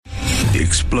The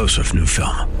explosive new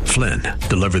film, Flynn,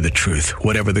 deliver the truth,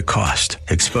 whatever the cost,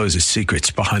 exposes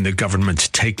secrets behind the government's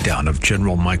takedown of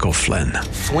General Michael Flynn.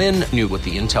 Flynn knew what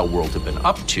the intel world had been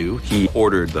up to. He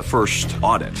ordered the first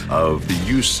audit of the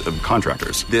use of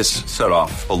contractors. This set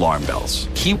off alarm bells.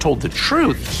 He told the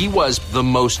truth. He was the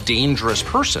most dangerous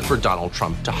person for Donald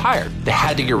Trump to hire. They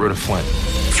had to get rid of Flynn.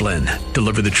 Flynn,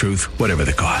 deliver the truth, whatever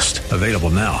the cost. Available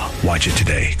now. Watch it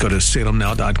today. Go to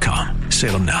salemnow.com.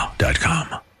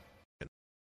 salemnow.com.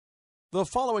 The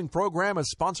following program is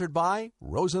sponsored by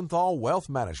Rosenthal Wealth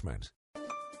Management.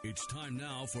 It's time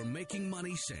now for Making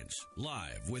Money Sense,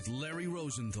 live with Larry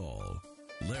Rosenthal.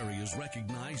 Larry is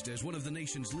recognized as one of the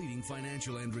nation's leading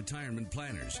financial and retirement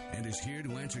planners and is here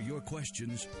to answer your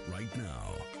questions right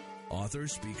now. Author,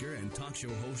 speaker, and talk show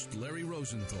host Larry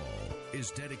Rosenthal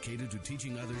is dedicated to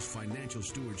teaching others financial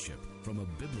stewardship from a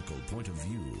biblical point of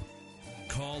view.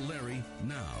 Call Larry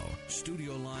now.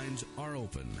 Studio lines are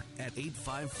open at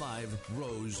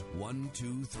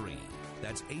 855-ROSE-123.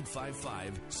 That's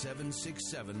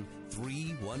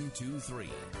 855-767-3123.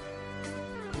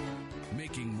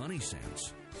 Making Money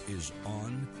Sense is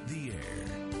on the air.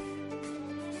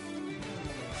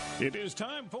 It is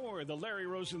time for the Larry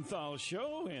Rosenthal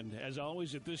Show, and as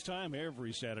always at this time,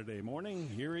 every Saturday morning,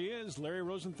 here he is, Larry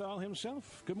Rosenthal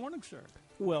himself. Good morning, sir.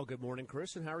 Well, good morning,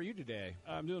 Chris, and how are you today?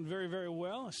 I'm doing very, very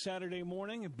well. A Saturday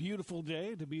morning, a beautiful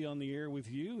day to be on the air with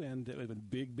you, and a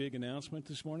big announcement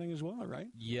this morning as well, right?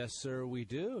 Yes, sir, we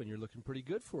do, and you're looking pretty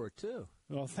good for it, too.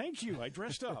 Well, thank you. I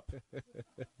dressed up.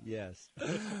 Yes.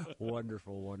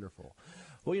 Wonderful, wonderful.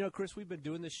 Well, you know, Chris, we've been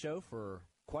doing this show for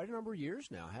quite a number of years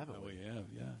now, haven't we? Oh, we have,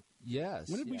 yeah. Yes.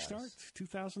 When did we start?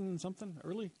 2000 and something?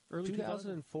 Early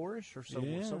 2004-ish or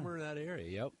somewhere in that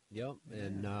area. Yep.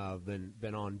 And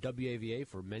been on WAVA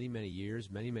for many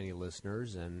years, many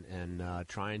listeners, and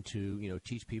trying to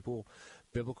teach people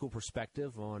biblical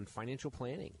perspective on financial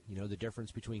planning. The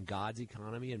difference between God's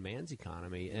economy and man's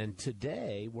economy. And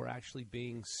today we're actually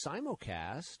being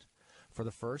simulcast for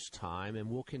the first time,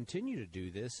 and we'll continue to do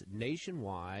this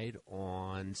nationwide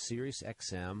on Sirius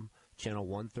XM Channel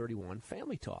 131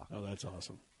 Family Talk. Oh, that's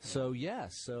awesome. So,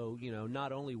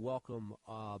 not only welcome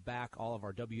back all of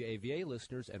our WAVA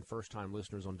listeners and first-time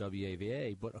listeners on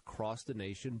WAVA, but across the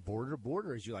nation, border to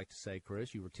border, as you like to say,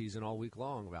 Chris. You were teasing all week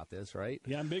long about this, right?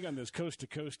 Yeah, I'm big on this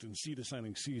coast-to-coast and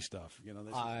sea-to-signing sea stuff.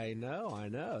 I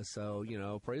know.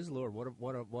 So, praise the Lord. What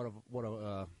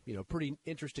a pretty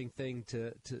interesting thing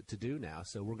to do now.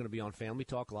 So we're going to be on Family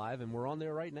Talk Live, and we're on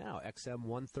there right now, XM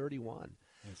 131.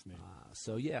 That's neat.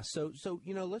 So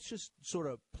let's just sort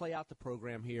of play out the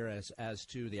program here as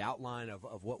to the outline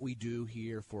of what we do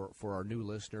here for our new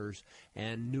listeners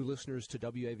and new listeners to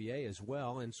WAVA as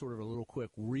well, and sort of a little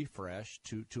quick refresh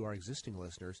to our existing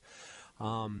listeners.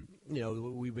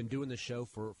 We've been doing this show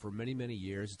for many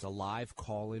years. It's a live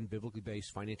call-in, biblically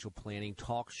based financial planning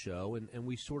talk show, and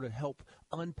we sort of help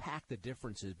unpack the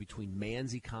differences between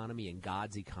man's economy and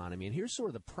God's economy. And here's sort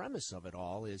of the premise of it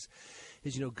all is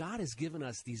God has given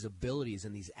us these abilities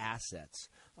and these assets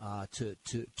to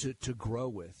grow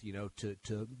with. We have to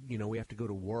go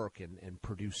to work and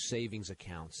produce savings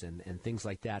accounts and things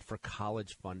like that for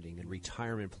college funding and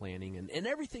retirement planning and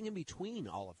everything in between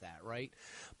all of that, right?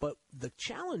 But the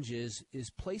challenge is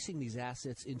placing these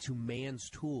assets into man's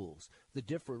tools.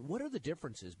 What are the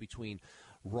differences between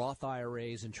Roth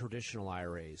IRAs and traditional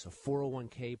IRAs, a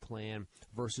 401k plan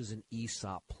versus an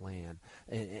ESOP plan,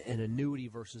 an annuity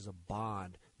versus a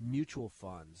bond, mutual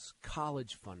funds,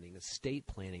 college funding, estate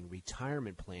planning,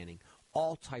 retirement planning,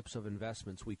 all types of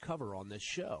investments we cover on this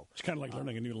show. It's kind of like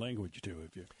learning a new language, too,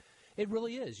 if you... It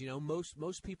really is.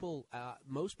 Most people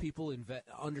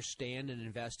understand and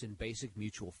invest in basic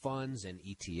mutual funds and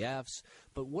ETFs.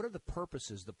 But what are the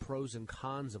purposes, the pros and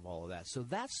cons of all of that? So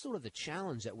that's sort of the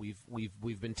challenge that we've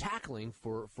been tackling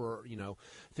for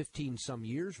 15 some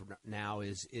years now.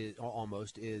 Is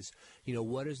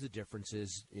what is the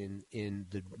differences in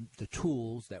the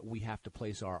tools that we have to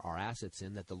place our assets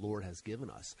in that the Lord has given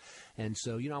us? And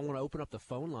so I want to open up the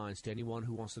phone lines to anyone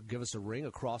who wants to give us a ring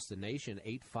across the nation.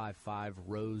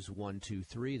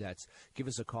 855-ROSE-123. That's give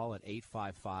us a call at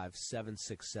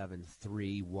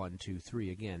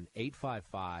 855-767-3123. Again,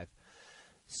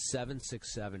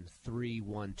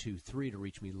 855-767-3123 to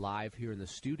reach me live here in the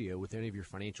studio with any of your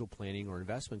financial planning or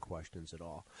investment questions at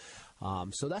all.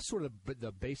 So that's sort of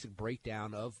the basic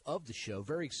breakdown of the show.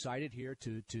 Very excited here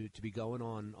to be going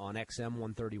on XM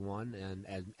 131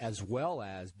 and as well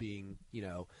as being,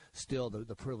 still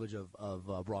the privilege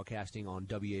of broadcasting on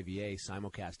WAVA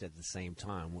simulcast at the same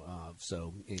time.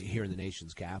 So here in the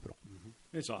nation's capital. Mm-hmm.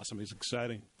 It's awesome. It's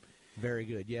exciting. Very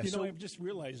good. Yeah. You know, I've just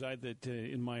realized that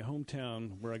in my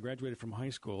hometown where I graduated from high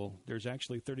school, there's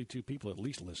actually 32 people at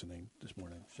least listening this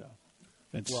morning. So,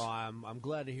 well, I'm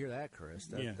glad to hear that, Chris.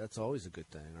 That's always a good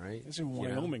thing, right? It's in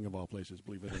Wyoming, of all places,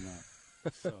 believe it or not.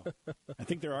 So, I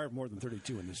think there are more than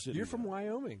 32 in this city. You're from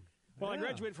Wyoming. Well, I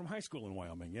graduated from high school in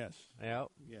Wyoming. Yes. Yeah.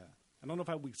 Yeah. I don't know if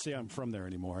I would say I'm from there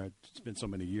anymore. It's been so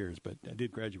many years, but I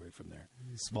did graduate from there.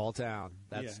 Small town.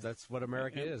 That's what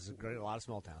America is. A lot of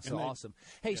small towns. So awesome.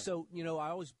 Hey, so, you know, I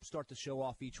always start the show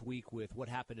off each week with what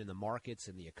happened in the markets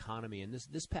and the economy. And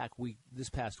this past week,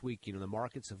 you know, the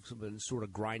markets have been sort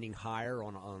of grinding higher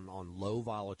on low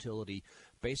volatility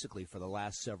basically for the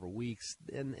last several weeks.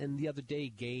 And the other day,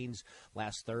 gains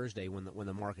last Thursday when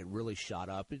the market really shot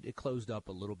up. It closed up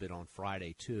a little bit on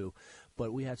Friday, too.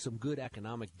 But we had some good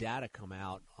economic data come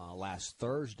out last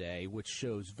Thursday, which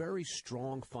shows very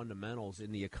strong fundamentals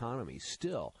in the economy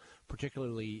still,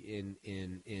 particularly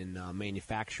in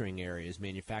manufacturing areas.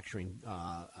 Manufacturing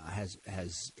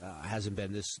hasn't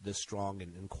been this strong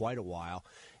in quite a while.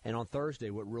 And on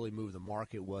Thursday, what really moved the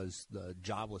market was the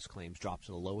jobless claims dropped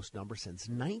to the lowest number since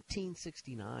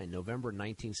 1969. November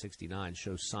 1969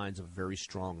 shows signs of a very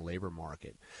strong labor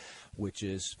market, which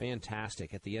is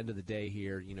fantastic. At the end of the day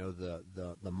here, you know,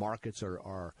 the markets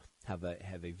have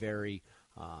a very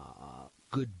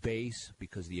good base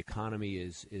because the economy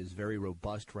is very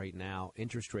robust right now.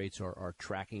 Interest rates are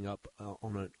tracking up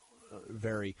on a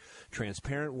very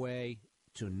transparent way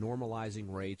to normalizing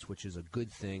rates, which is a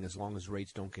good thing. As long as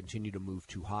rates don't continue to move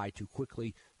too high too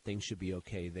quickly, things should be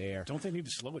okay there. Don't they need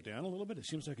to slow it down a little bit? It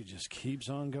seems like it just keeps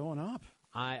on going up.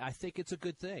 I think it's a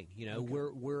good thing. You know, okay.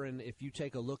 we're in. If you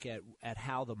take a look at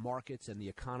how the markets and the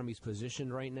economy's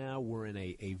positioned right now, we're in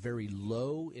a very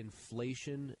low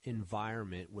inflation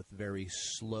environment with very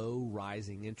slow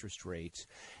rising interest rates,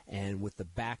 and with the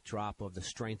backdrop of the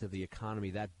strength of the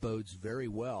economy, that bodes very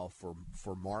well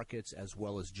for markets as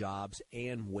well as jobs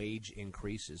and wage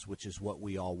increases, which is what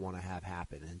we all want to have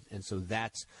happen. And so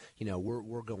that's, you know,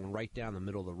 we're going right down the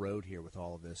middle of the road here with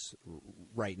all of this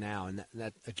right now, and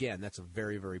that again, that's a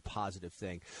very, very positive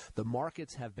thing. The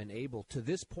markets have been able, to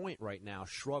this point right now,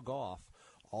 shrug off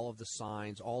all of the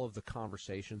signs, all of the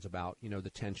conversations about, you know, the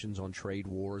tensions on trade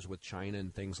wars with China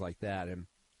and things like that. And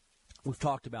we've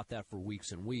talked about that for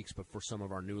weeks and weeks, but for some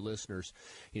of our new listeners,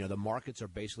 you know, the markets are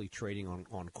basically trading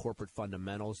on corporate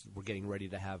fundamentals. We're getting ready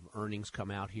to have earnings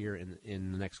come out here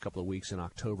in the next couple of weeks in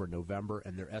October, November,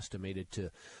 and they're estimated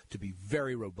to be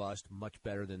very robust, much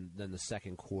better than the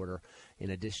second quarter.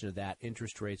 In addition to that,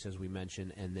 interest rates, as we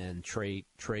mentioned, and then trade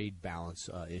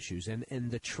balance issues. And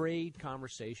the trade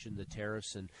conversation, the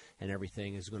tariffs and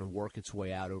everything is going to work its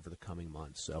way out over the coming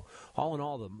months. So all in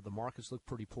all, the markets look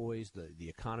pretty poised. The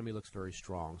economy looks very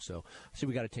strong. So I see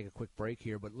we got to take a quick break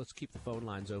here, but let's keep the phone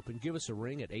lines open. Give us a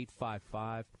ring at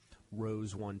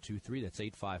 855-ROSE-123. That's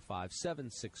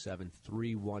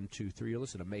 855-767-3123. You're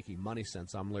listening to Making Money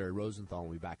Sense. I'm Larry Rosenthal.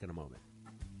 We'll be back in a moment.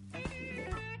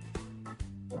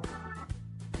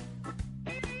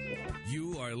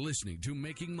 You are listening to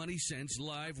Making Money Sense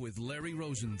live with Larry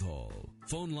Rosenthal.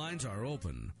 Phone lines are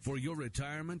open for your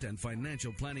retirement and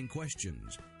financial planning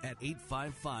questions at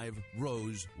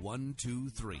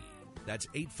 855-ROSE-123. That's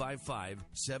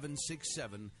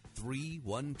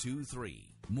 855-767-3123.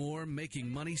 More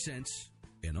Making Money Sense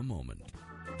in a moment.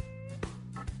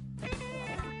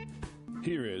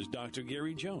 Here is Dr.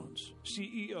 Gary Jones,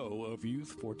 CEO of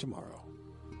Youth for Tomorrow.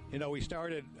 You know, we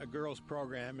started a girls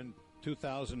program in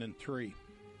 2003,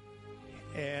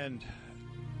 and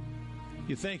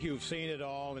you think you've seen it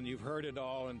all and you've heard it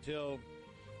all until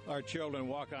our children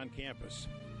walk on campus.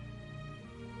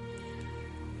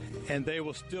 And they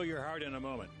will steal your heart in a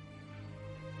moment.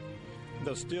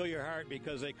 They'll steal your heart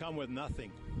because they come with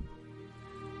nothing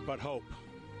but hope.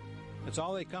 That's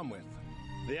all they come with.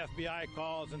 The FBI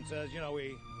calls and says, you know,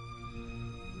 we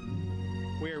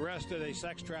arrested a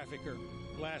sex trafficker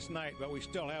last night, but we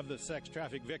still have the sex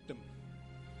traffic victim.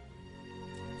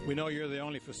 We know you're the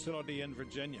only facility in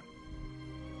Virginia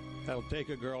that'll take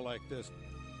a girl like this.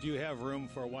 Do you have room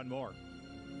for one more?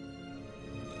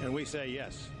 And we say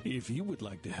yes. If you would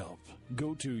like to help,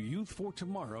 go to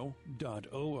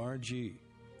youthfortomorrow.org.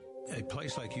 A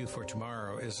place like Youth for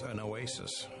Tomorrow is an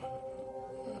oasis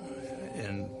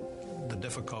in the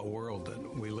difficult world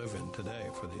that we live in today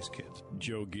for these kids.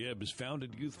 Joe Gibbs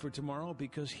founded Youth for Tomorrow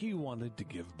because he wanted to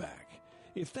give back.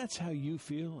 If that's how you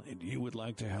feel and you would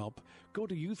like to help, go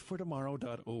to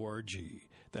youthfortomorrow.org.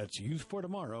 That's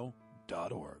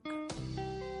youthfortomorrow.org.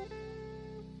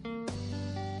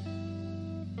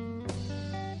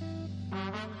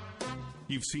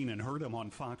 You've seen and heard him on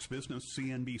Fox Business,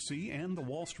 CNBC, and The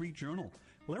Wall Street Journal.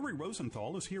 Larry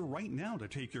Rosenthal is here right now to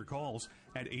take your calls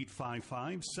at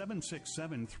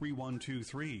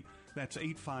 855-767-3123. That's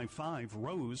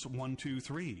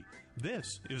 855-ROSE-123.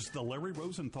 This is the Larry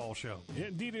Rosenthal Show.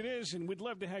 Indeed it is, and we'd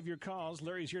love to have your calls.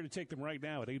 Larry's here to take them right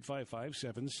now at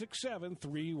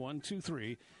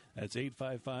 855-767-3123. That's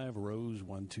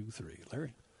 855-ROSE-123.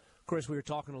 Larry? Chris, we were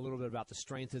talking a little bit about the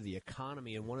strength of the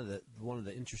economy, and one of the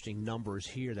interesting numbers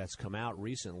here that's come out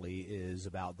recently is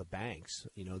about the banks.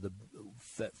 You know, the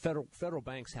federal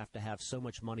banks have to have so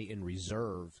much money in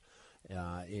reserve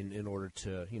in order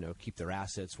to, you know, keep their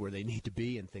assets where they need to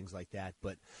be and things like that.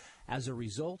 But as a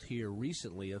result here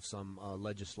recently of some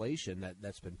legislation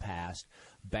that's been passed,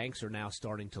 banks are now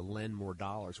starting to lend more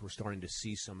dollars. We're starting to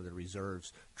see some of the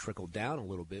reserves trickle down a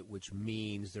little bit, which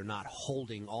means they're not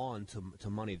holding on to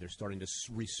money. They're starting to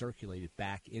recirculate it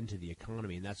back into the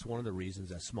economy, and that's one of the reasons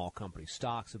that small company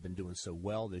stocks have been doing so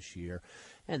well this year,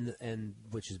 and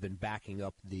which has been backing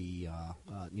up the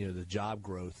the job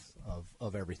growth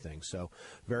of everything. So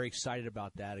very excited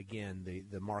about that. Again,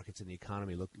 the markets and the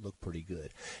economy look pretty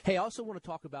good. Hey, I also want to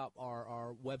talk about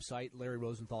our website,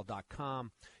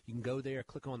 LarryRosenthal.com. You can go there,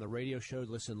 click on the radio show,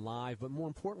 listen live. But more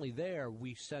importantly, there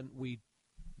we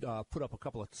put up a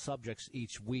couple of subjects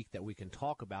each week that we can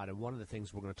talk about, and one of the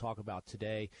things we're going to talk about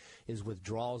today is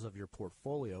withdrawals of your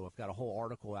portfolio. I've got a whole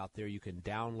article out there you can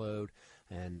download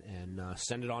and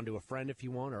send it on to a friend if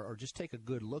you want, or just take a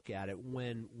good look at it.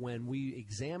 When we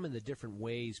examine the different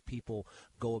ways people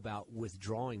go about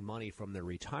withdrawing money from their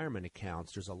retirement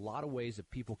accounts, there's a lot of ways that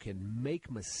people can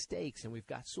make mistakes, and we've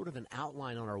got sort of an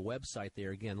outline on our website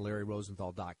there, again,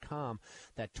 LarryRosenthal.com,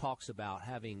 that talks about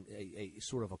having a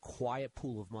sort of a quiet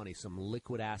pool of money, some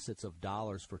liquid assets of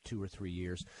dollars for 2 or 3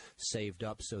 years saved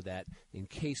up so that in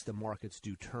case the markets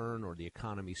do turn or the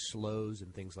economy slows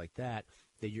and things like that,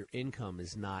 that your income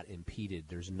is not impeded.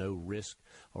 There's no risk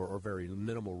or very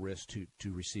minimal risk to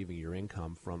receiving your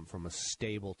income from a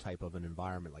stable type of an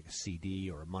environment like a CD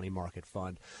or a money market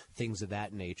fund, things of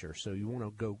that nature. So you want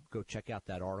to go check out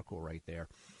that article right there.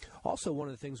 Also, one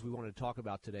of the things we wanted to talk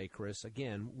about today, Chris,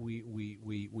 again,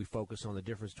 we focus on the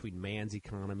difference between man's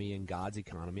economy and God's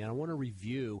economy. And I want to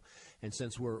review, and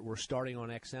since we're starting on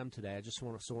XM today, I just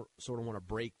want to sort of want to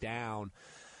break down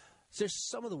there's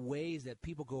some of the ways that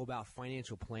people go about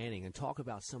financial planning and talk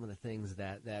about some of the things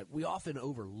that we often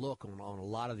overlook on a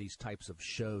lot of these types of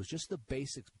shows, just the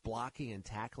basics, blocking and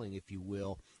tackling, if you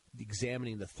will,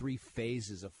 examining the 3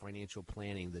 phases of financial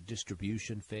planning, the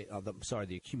distribution phase,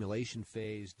 the accumulation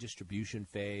phase, distribution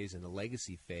phase, and the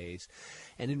legacy phase.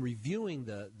 And in reviewing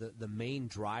the main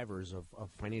drivers of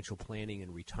financial planning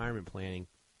and retirement planning,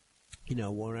 you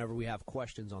know, whenever we have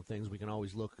questions on things, we can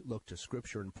always look to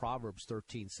Scripture. And Proverbs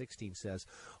 13:16 says,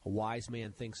 "A wise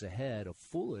man thinks ahead, a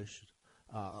fool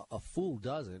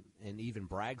doesn't, and even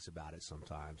brags about it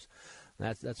sometimes."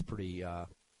 That's pretty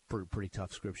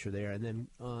tough Scripture there. And then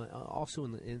also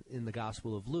in the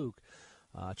Gospel of Luke,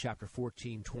 chapter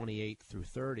 14:28 through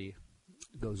 30,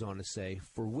 goes on to say,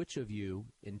 "For which of you,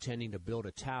 intending to build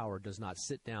a tower, does not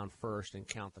sit down first and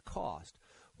count the cost,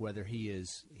 whether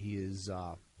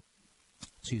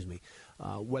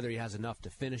whether he has enough to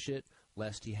finish it,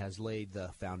 lest he has laid the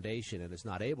foundation and is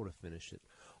not able to finish it.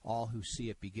 All who see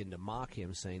it begin to mock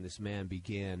him, saying, this man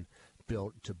began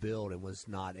to build and was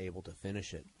not able to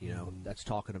finish it." You know, that's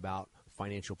talking about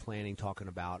financial planning, talking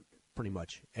about pretty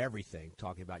much everything,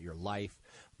 talking about your life.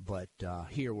 But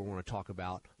here we want to talk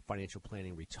about financial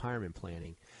planning, retirement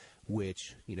planning,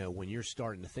 which, you know, when you're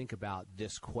starting to think about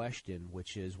this question,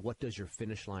 which is, what does your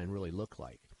finish line really look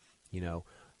like? You know,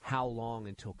 how long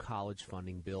until college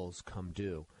funding bills come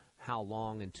due? How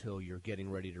long until you're getting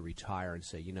ready to retire and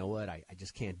say, you know what, I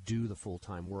just can't do the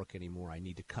full-time work anymore. I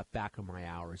need to cut back on my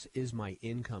hours. Is my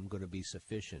income going to be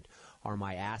sufficient? Are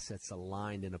my assets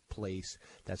aligned in a place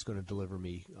that's going to deliver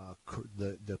me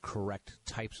the correct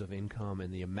types of income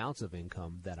and the amounts of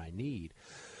income that I need?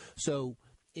 So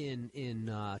in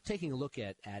taking a look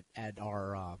at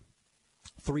our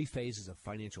 3 phases of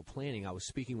financial planning, I was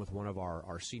speaking with one of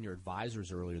our senior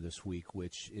advisors earlier this week,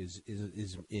 which is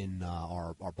in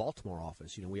our Baltimore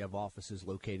office. You know, we have offices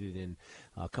located in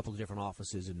a couple of different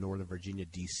offices in Northern Virginia,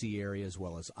 D.C. area, as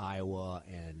well as Iowa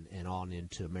and on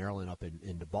into Maryland up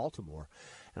into Baltimore.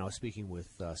 And I was speaking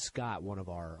with Scott, one of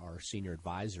our senior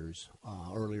advisors,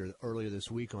 earlier this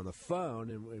week on the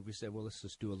phone, and we said, well, let's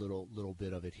just do a little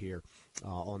bit of it here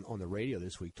on the radio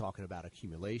this week, talking about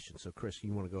accumulation. So, Chris,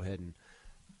 you want to go ahead and...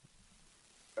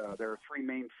 There are 3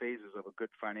 main phases of a good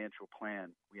financial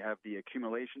plan. We have the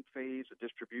accumulation phase, the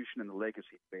distribution, and the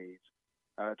legacy phase.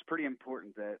 It's pretty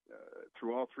important that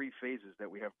through all 3 phases that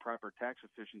we have proper tax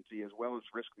efficiency as well as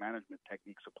risk management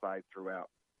techniques applied throughout.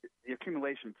 the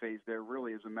accumulation phase there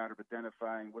really is a matter of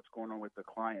identifying what's going on with the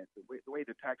client. The way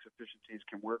the tax efficiencies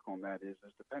can work on that is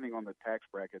depending on the tax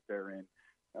bracket they're in,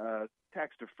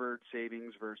 tax-deferred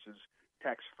savings versus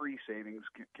tax-free savings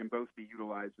can both be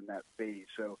utilized in that phase.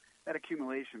 So that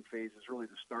accumulation phase is really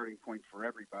the starting point for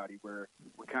everybody, where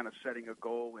we're kind of setting a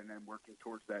goal and then working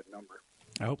towards that number.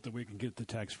 I hope that we can get the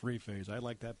tax-free phase. I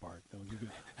like that part.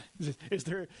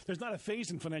 There's not a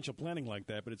phase in financial planning like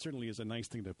that, but it certainly is a nice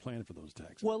thing to plan for those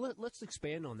taxes. Well, let's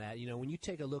expand on that. When you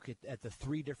take a look at the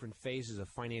three different phases of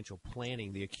financial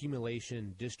planning, the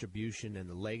accumulation, distribution, and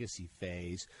the legacy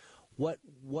phase,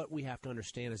 what we have to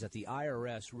understand is that the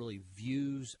IRS really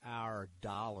views our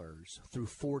dollars through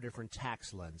four different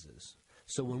tax lenses.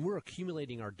 So when we're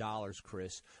accumulating our dollars,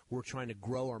 Chris, we're trying to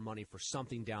grow our money for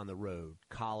something down the road: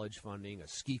 college funding, a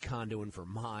ski condo in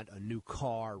Vermont, a new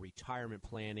car, retirement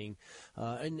planning,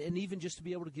 and even just to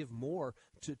be able to give more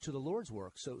to the Lord's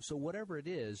work. So whatever it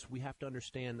is, we have to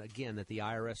understand, again, that the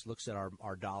IRS looks at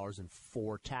our dollars in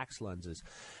four tax lenses.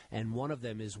 And one of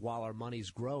them is, while our money's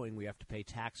growing, we have to pay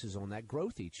taxes on that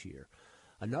growth each year.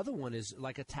 Another one is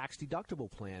like a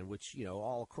tax-deductible plan, which,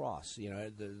 all across,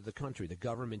 the country, the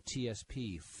government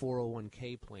TSP,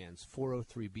 401k plans,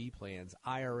 403b plans,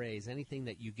 IRAs, anything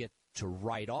that you get to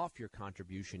write off your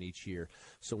contribution each year.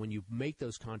 So when you make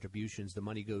those contributions, the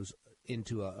money goes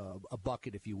into a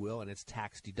bucket, if you will, and it's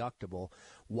tax-deductible.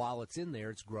 While it's in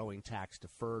there, it's growing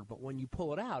tax-deferred, but when you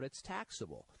pull it out, it's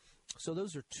taxable. So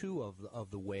those are two of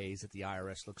the ways that the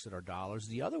IRS looks at our dollars.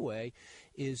 The other way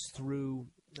is through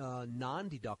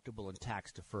non-deductible and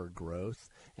tax-deferred growth,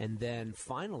 and then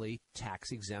finally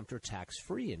tax-exempt or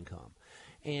tax-free income.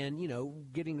 And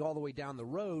getting all the way down the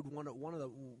road, one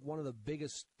of the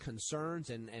biggest concerns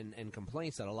and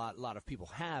complaints that a lot of people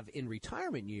have in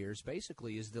retirement years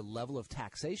basically is the level of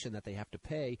taxation that they have to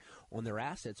pay on their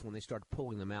assets when they start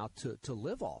pulling them out to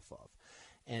live off of.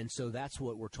 And so that's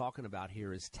what we're talking about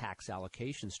here is tax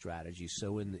allocation strategy.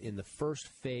 So in the first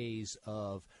phase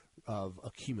of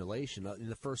accumulation, in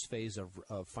the first phase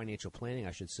of financial planning,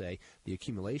 I should say, the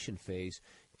accumulation phase,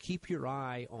 keep your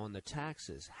eye on the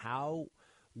taxes.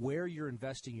 Where you're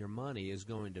investing your money is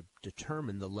going to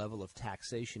determine the level of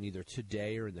taxation either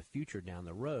today or in the future down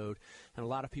the road. And a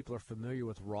lot of people are familiar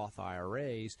with Roth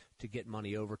IRAs to get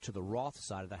money over to the Roth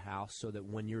side of the house so that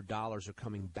when your dollars are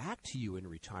coming back to you in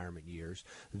retirement years,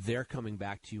 they're coming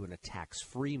back to you in a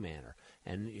tax-free manner.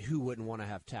 And who wouldn't want to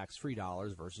have tax-free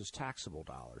dollars versus taxable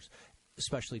dollars,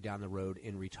 especially down the road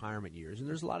in retirement years? And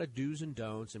there's a lot of do's and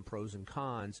don'ts and pros and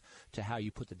cons to how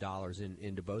you put the dollars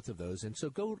into both of those. And so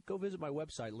go visit my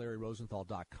website,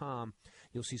 LarryRosenthal.com.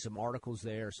 You'll see some articles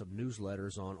there, some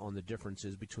newsletters on the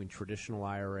differences between traditional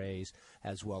IRAs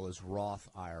as well as Roth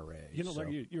IRAs.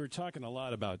 Larry, you were talking a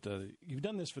lot about, you've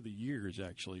done this for the years,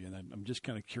 actually, and I'm just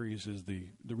kind of curious as the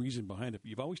reason behind it.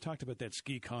 You've always talked about that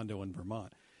ski condo in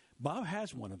Vermont. Bob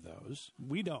has one of those.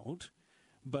 We don't.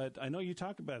 But I know you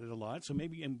talk about it a lot, so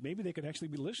maybe they could actually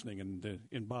be listening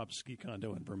in Bob's ski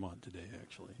condo in Vermont today,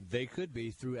 actually. They could be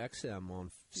through XM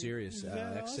on Sirius,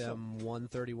 XM awesome?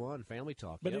 131, Family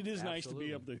Talk. But it is nice to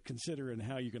be able to consider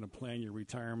how you're going to plan your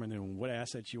retirement and what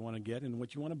assets you want to get and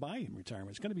what you want to buy in retirement.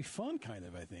 It's going to be fun, kind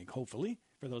of, I think, hopefully,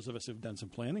 for those of us who've done some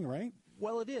planning, right?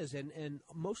 Well, it is, and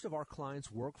most of our clients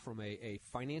work from a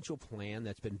financial plan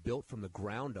that's been built from the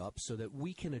ground up so that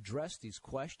we can address these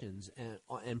questions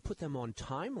and put them on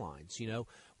timelines.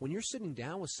 When you're sitting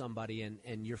down with somebody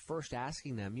and you're first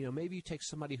asking them, maybe you take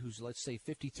somebody who's, let's say,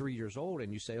 53 years old,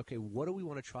 and you say, okay, what do we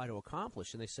want to try to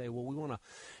accomplish? And they say, well, we want to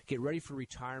get ready for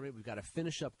retirement. We've got to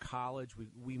finish up college.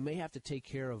 We may have to take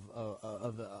care of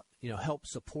help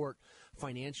support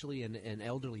financially an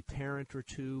elderly parent or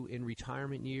two in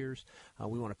retirement years.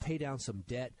 We want to pay down some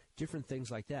debt, different things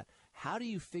like that. How do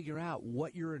you figure out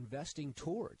what you're investing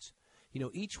towards?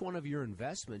 Each one of your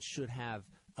investments should have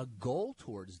a goal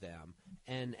towards them.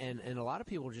 And a lot of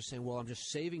people are just saying, well, I'm just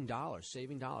saving dollars.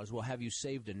 Well, have you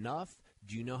saved enough?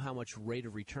 Do you know how much rate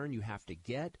of return you have to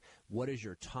get? What is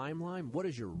your timeline? What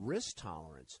is your risk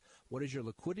tolerance? What is your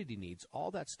liquidity needs? All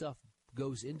that stuff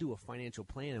goes into a financial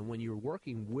plan. And when you're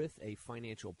working with a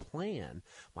financial plan,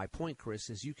 my point, Chris,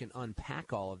 is you can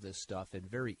unpack all of this stuff and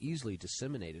very easily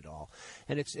disseminate it all.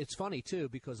 And it's funny too,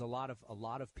 because a lot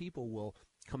of people will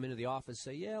come into the office,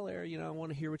 say, yeah, Larry, I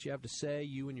want to hear what you have to say,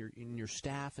 you and your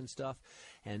staff and stuff,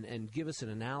 and give us an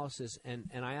analysis. And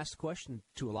I ask the question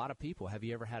to a lot of people, have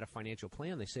you ever had a financial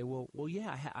plan? They say, well,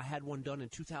 yeah, I had one done in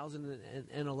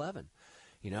 2011.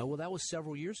 Well, that was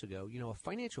several years ago. A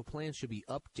financial plan should be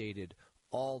updated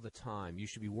all the time. You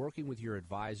should be working with your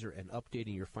advisor and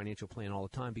updating your financial plan all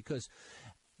the time because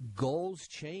goals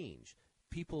change.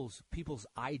 people's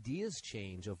ideas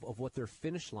change of what their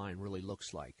finish line really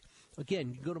looks like. Again,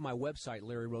 you can go to my website,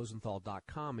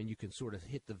 LarryRosenthal.com, and you can sort of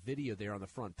hit the video there on the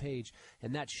front page,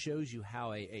 and that shows you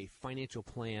how a financial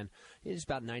plan is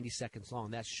about 90 seconds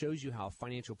long. That shows you how a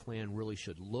financial plan really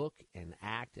should look and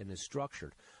act and is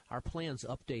structured. Our plans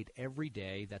update every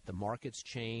day that the markets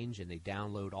change, and they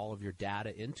download all of your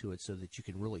data into it so that you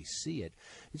can really see it.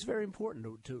 It's very important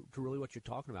to really what you're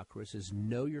talking about, Chris, is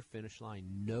know your finish line,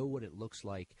 know what it looks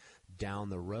like down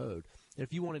the road. And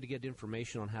if you wanted to get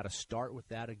information on how to start with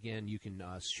that, again, you can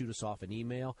shoot us off an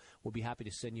email. We'll be happy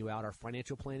to send you out our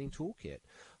financial planning toolkit.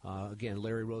 Again,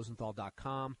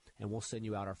 LarryRosenthal.com, and we'll send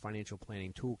you out our financial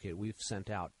planning toolkit. We've sent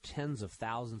out tens of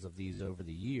thousands of these over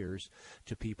the years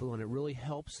to people, and it really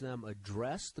helps them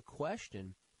address the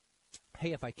question,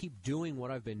 hey, if I keep doing what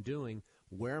I've been doing,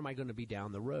 where am I going to be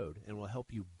down the road? And will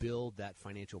help you build that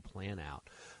financial plan out.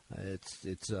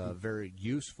 It's a very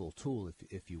useful tool,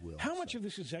 if you will. How much of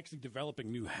this is actually developing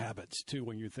new habits, too,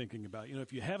 when you're thinking about,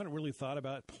 if you haven't really thought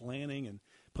about planning and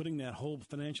putting that whole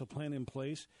financial plan in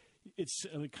place,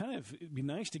 it'd be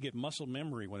nice to get muscle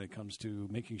memory when it comes to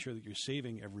making sure that you're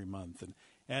saving every month and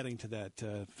adding to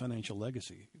that financial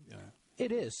legacy.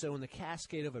 It is. So in the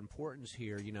cascade of importance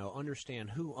here,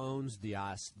 understand who owns the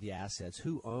assets,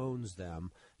 who owns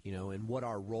them, and what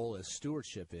our role as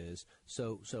stewardship is.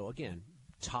 So again,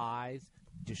 tithe,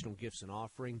 additional gifts and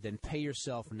offering, then pay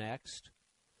yourself next.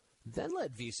 Then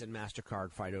let Visa and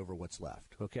MasterCard fight over what's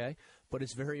left, okay? But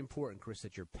it's very important, Chris,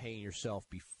 that you're paying yourself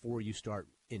before you start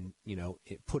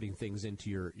putting things into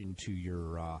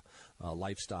your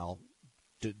lifestyle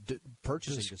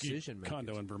purchasing decision making.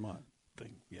 Condo in Vermont.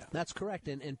 Thing. Yeah, that's correct.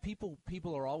 And people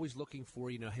are always looking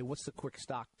for, hey, what's the quick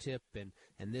stock tip and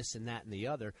this and that and the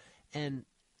other. And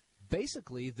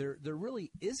basically there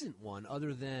really isn't one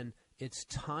other than it's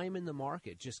time in the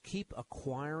market. Just keep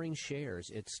acquiring shares.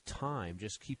 It's time.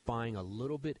 Just keep buying a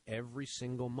little bit every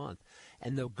single month.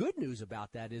 And the good news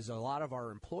about that is a lot of our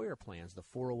employer plans, the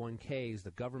 401ks, the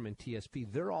government TSP,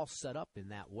 they're all set up in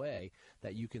that way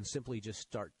that you can simply just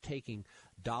start taking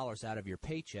dollars out of your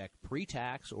paycheck,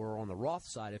 pre-tax or on the Roth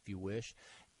side if you wish,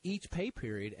 each pay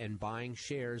period and buying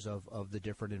shares of the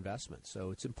different investments. So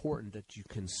it's important that you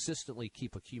consistently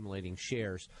keep accumulating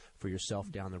shares for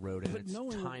yourself down the road, and it's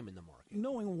time in the market.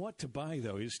 Knowing what to buy,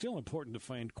 though, is still important to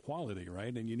find quality,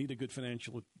 right? And you need a good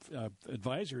financial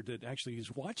advisor that actually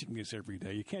is watching this every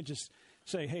day. You can't just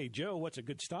say, hey, Joe, what's a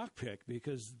good stock pick?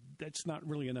 Because that's not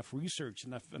really enough research,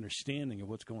 enough understanding of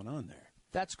what's going on there.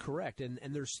 That's correct, and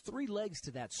there's three legs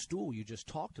to that stool you just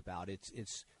talked about.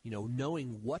 It's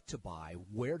knowing what to buy,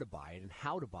 where to buy it, and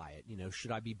how to buy it.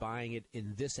 Should I be buying it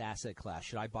in this asset class?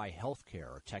 Should I buy healthcare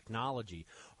or technology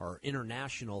or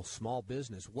international small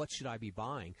business? What should I be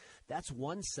buying? That's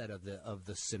one set of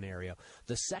the scenario.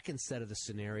 The second set of the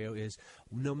scenario is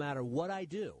no matter what I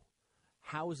do,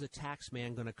 how is a tax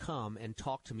man going to come and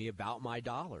talk to me about my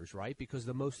dollars, right? Because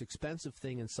the most expensive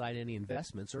thing inside any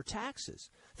investments are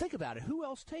taxes. Think about it. Who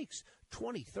else takes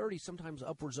 20, 30, sometimes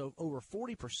upwards of over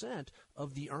 40%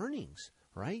 of the earnings,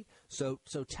 right? So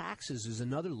taxes is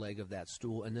another leg of that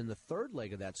stool. And then the third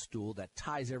leg of that stool that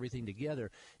ties everything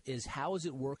together is how is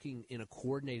it working in a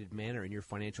coordinated manner in your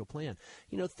financial plan?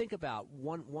 Think about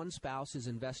one spouse is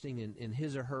investing in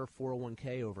his or her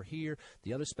 401k over here.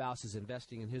 The other spouse is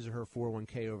investing in his or her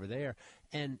 401k over there.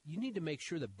 And you need to make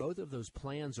sure that both of those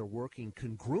plans are working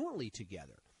congruently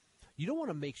together. You don't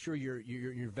want to make sure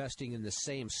you're investing in the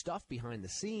same stuff behind the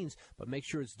scenes, but make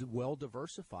sure it's well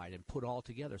diversified and put all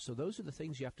together. So those are the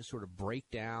things you have to sort of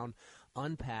break down,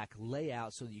 unpack, lay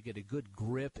out so that you get a good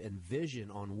grip and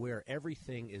vision on where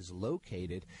everything is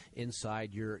located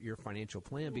inside your financial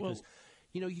plan. Because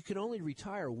you can only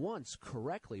retire once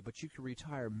correctly, but you can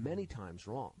retire many times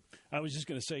wrong. I was just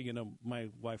going to say, my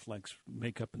wife likes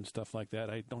makeup and stuff like that.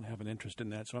 I don't have an interest in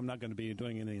that, so I'm not going to be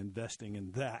doing any investing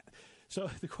in that. So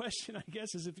the question, I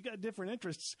guess, is if you've got different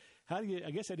interests, how do you –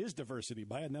 I guess that is diversity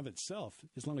by and of itself,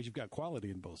 as long as you've got quality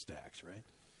in both stacks, right?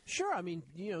 Sure. I mean,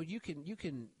 you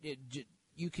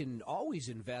can always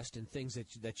invest in things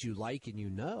that you like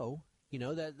and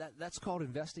that's called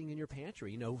investing in your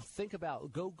pantry. Think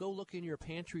about go look in your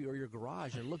pantry or your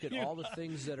garage and look at all the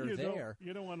things that are there.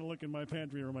 You don't want to look in my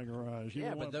pantry or my garage.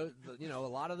 But a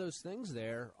lot of those things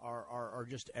there are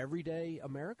just everyday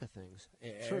America things,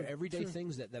 everyday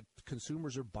things that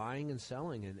consumers are buying and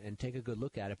selling, and take a good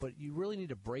look at it. But you really need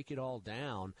to break it all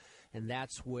down And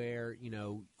that's where,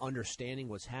 understanding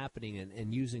what's happening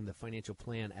and using the financial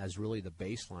plan as really the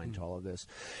baseline to all of this.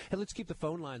 And let's keep the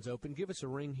phone lines open. Give us a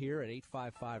ring here at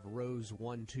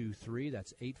 855-ROSE-123.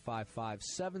 That's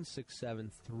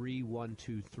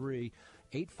 855-767-3123.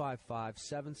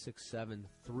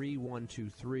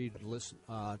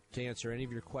 855-767-3123 to answer any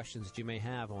of your questions that you may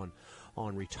have on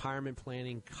retirement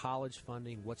planning, college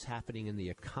funding, what's happening in the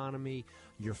economy,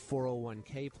 your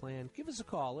 401k plan. Give us a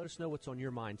call. Let us know what's on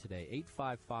your mind today.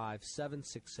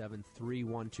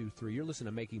 855-767-3123. You're listening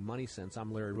to Making Money Sense.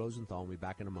 I'm Larry Rosenthal. We'll be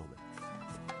back in a moment.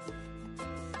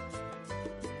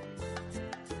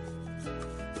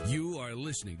 You are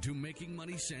listening to Making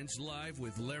Money Sense live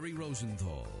with Larry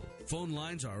Rosenthal. Phone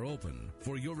lines are open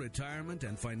for your retirement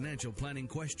and financial planning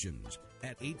questions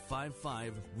at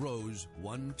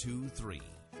 855-ROSE-123.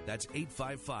 That's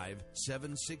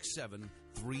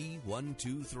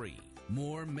 855-767-3123.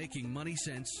 More Making Money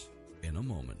Sense in a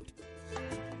moment.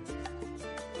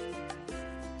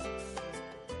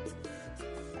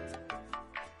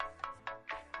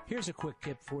 Here's a quick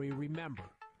tip for you. Remember,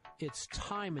 it's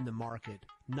time in the market,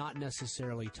 not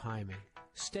necessarily timing.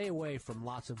 Stay away from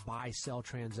lots of buy-sell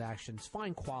transactions.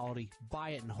 Find quality, buy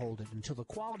it and hold it until the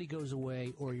quality goes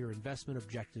away or your investment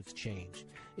objectives change.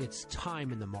 It's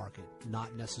time in the market,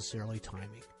 not necessarily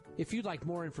timing. If you'd like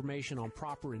more information on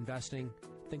proper investing,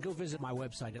 then go visit my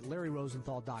website at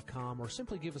LarryRosenthal.com or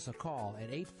simply give us a call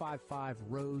at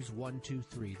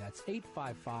 855-ROSE-123. That's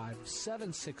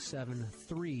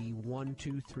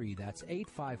 855-767-3123. That's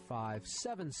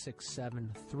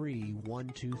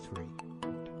 855-767-3123.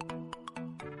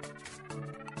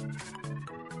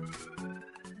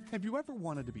 Have you ever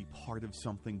wanted to be part of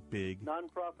something big?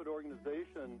 Nonprofit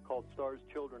organization called Stars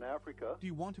Children Africa. Do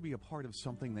you want to be a part of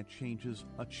something that changes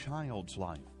a child's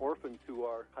life? Orphans who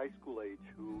are high school age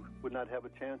who would not have a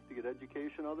chance to get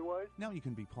education otherwise. Now you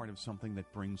can be part of something that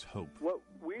brings hope. What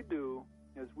we do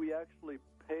is we actually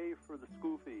pay for the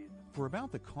school fees. For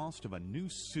about the cost of a new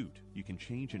suit, you can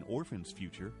change an orphan's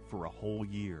future for a whole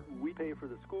year. We pay for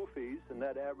the school fees, and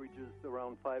that averages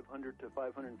around $500 to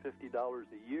 $550 a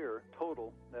year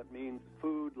total. That means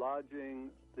food,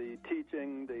 lodging, the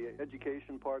teaching, the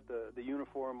education part, the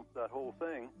uniform, that whole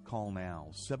thing. Call now,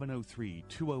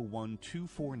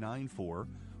 703-201-2494,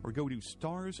 or go to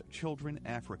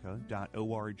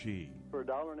starschildrenafrica.org. For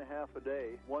 $1.50 a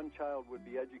day, one child would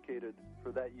be educated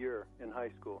for that year in high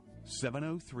school.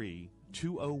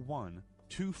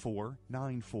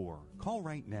 703-201-2494. Call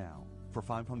right now. For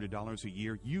 $500 a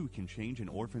year, you can change an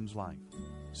orphan's life.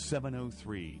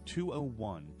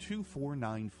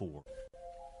 703-201-2494.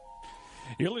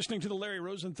 You're listening to the Larry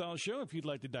Rosenthal Show. If you'd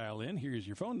like to dial in, here's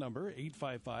your phone number,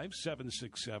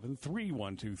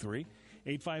 855-767-3123.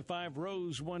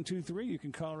 855-ROSE-123. You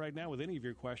can call right now with any of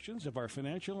your questions of our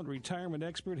financial and retirement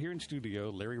expert here in studio,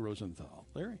 Larry Rosenthal.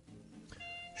 Larry?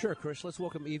 Sure, Chris. Let's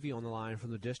welcome Evie on the line from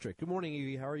the district. Good morning,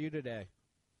 Evie. How are you today?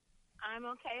 I'm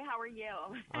okay. How are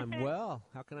you? I'm well.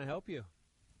 How can I help you?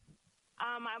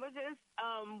 I was just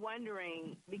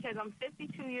wondering, because I'm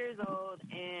 52 years old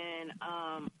and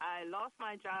I lost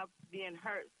my job being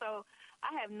hurt, so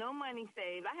I have no money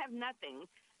saved. I have nothing.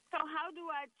 So how do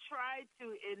I try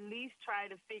to at least try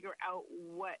to figure out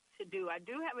what to do? I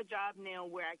do have a job now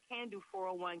where I can do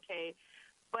 401k,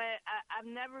 but I've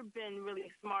never been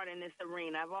really smart in this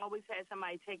arena. I've always had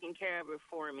somebody taking care of it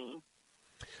for me.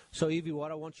 So, Evie, what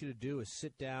I want you to do is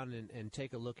sit down and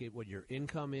take a look at what your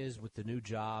income is with the new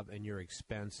job and your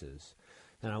expenses.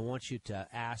 And I want you to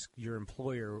ask your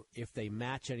employer if they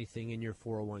match anything in your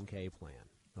 401k plan,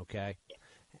 okay?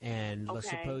 And let's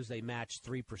suppose they match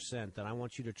 3%, then I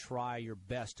want you to try your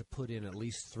best to put in at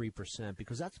least 3%,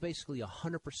 because that's basically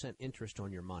 100% interest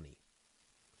on your money.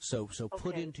 So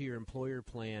put into your employer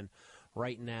plan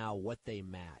right now what they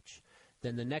match.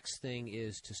 Then the next thing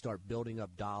is to start building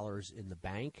up dollars in the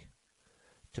bank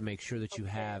to make sure that you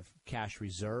have cash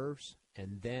reserves,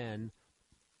 and then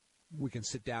we can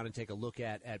sit down and take a look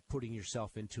at putting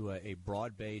yourself into a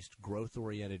broad-based,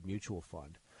 growth-oriented mutual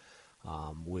fund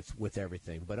with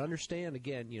everything. But understand,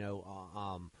 again,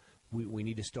 we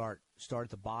need to start at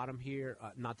the bottom here,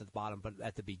 not at the bottom, but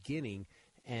at the beginning,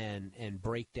 and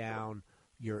break down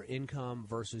your income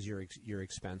versus your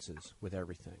expenses with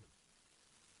everything.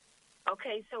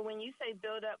 Okay, so when you say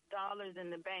build up dollars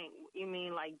in the bank, you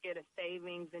mean like get a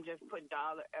savings and just put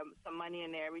some money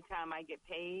in there every time I get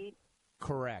paid?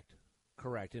 Correct.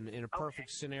 In a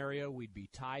perfect scenario, we'd be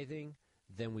tithing.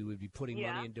 Then we would be putting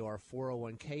money into our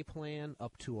 401k plan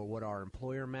up to what our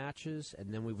employer matches,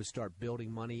 and then we would start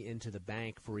building money into the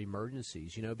bank for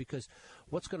emergencies, because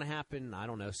what's going to happen, I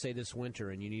don't know, say this winter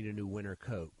and you need a new winter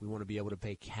coat. We want to be able to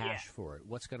pay cash for it.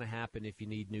 What's going to happen if you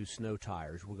need new snow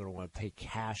tires? We're going to want to pay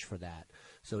cash for that.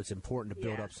 So it's important to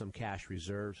build up some cash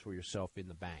reserves for yourself in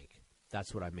the bank.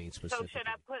 That's what I mean specifically. So should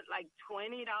I put like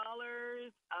 $20?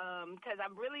 Because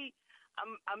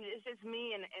it's just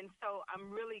me, and so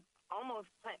I'm really almost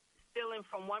stealing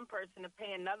from one person to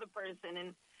pay another person,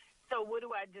 and so what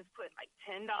do I just put, like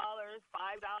 $10,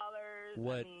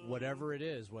 $5? Whatever it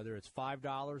is, whether it's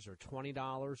 $5 or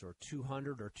 $20 or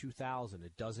 $200 or $2,000,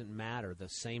 it doesn't matter. The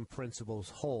same principles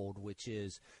hold, which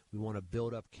is we want to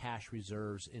build up cash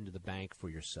reserves into the bank for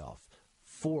yourself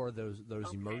for those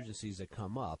emergencies that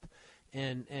come up.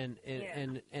 And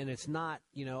it's not,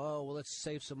 let's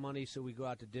save some money so we go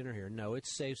out to dinner here. No, it's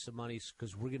save some money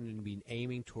because we're going to be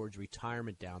aiming towards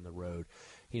retirement down the road.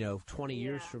 20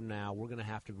 years from now, we're going to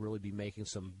have to really be making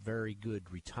some very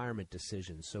good retirement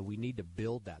decisions. So we need to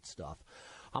build that stuff.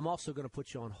 I'm also going to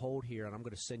put you on hold here, and I'm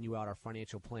going to send you out our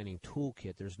financial planning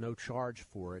toolkit. There's no charge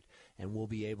for it, and we'll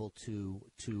be able to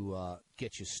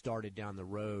get you started down the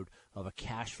road of a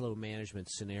cash flow management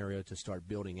scenario to start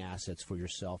building assets for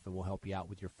yourself, and we'll help you out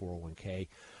with your 401k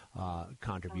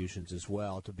contributions as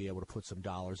well to be able to put some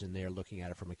dollars in there looking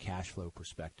at it from a cash flow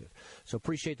perspective. So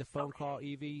appreciate the phone call,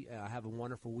 Evie. Have a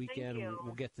wonderful weekend.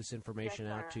 We'll get this information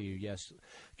out to you. Yes.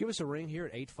 Give us a ring here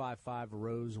at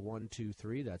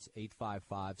 855-ROSE-123. That's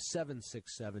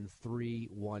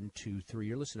 855-767-3123.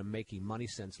 You're listening to Making Money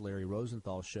Sense, Larry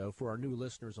Rosenthal Show. For our new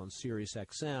listeners on Sirius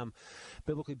XM,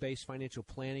 biblically based financial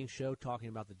planning show talking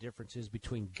about the differences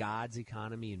between God's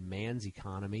economy and man's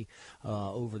economy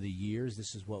over the years.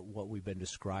 This is what we've been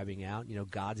describing out.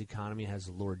 God's economy has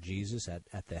the Lord Jesus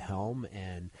at the helm,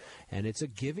 and it's a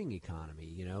giving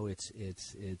economy.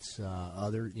 It's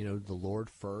other, the Lord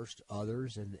first,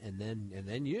 others, and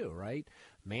then you, right?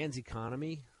 Man's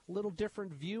economy, a little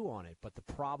different view on it, but the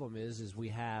problem is we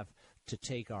have to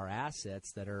take our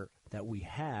assets that we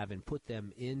have and put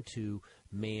them into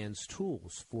man's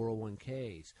tools,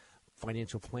 401ks,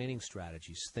 financial planning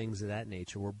strategies, things of that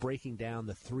nature. We're breaking down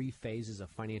the 3 phases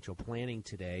of financial planning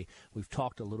today. We've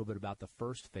talked a little bit about the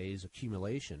first phase,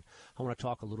 accumulation. I want to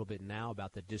talk a little bit now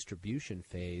about the distribution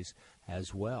phase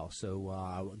as well. So,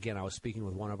 again, I was speaking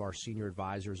with one of our senior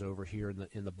advisors over here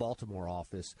in the Baltimore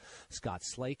office, Scott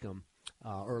Slacum,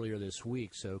 earlier this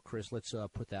week. So, Chris, let's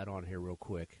put that on here real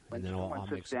quick. When someone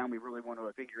sits down, we really want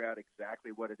to figure out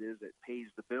exactly what it is that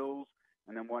pays the bills,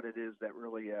 and then what it is that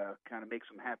really kind of makes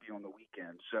them happy on the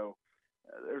weekend. So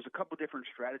there's a couple different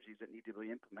strategies that need to be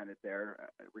implemented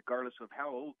there. Regardless of how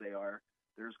old they are,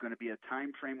 there's going to be a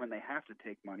time frame when they have to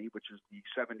take money, which is the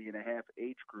 70 and a half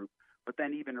age group. But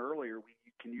then even earlier, we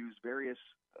can use various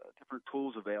different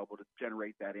tools available to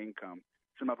generate that income.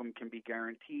 Some of them can be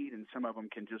guaranteed, and some of them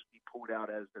can just be pulled out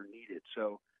as they're needed.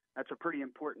 So that's a pretty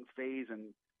important phase,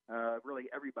 and really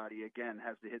everybody, again,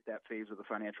 has to hit that phase of the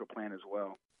financial plan as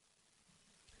well.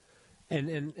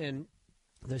 And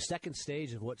the second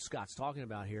stage of what Scott's talking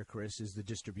about here, Chris, is the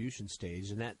distribution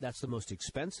stage, and that's the most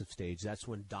expensive stage. That's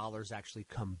when dollars actually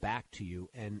come back to you,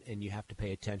 and you have to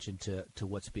pay attention to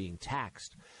what's being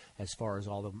taxed as far as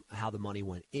how the money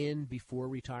went in before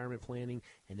retirement planning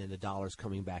and then the dollars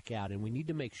coming back out. And we need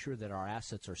to make sure that our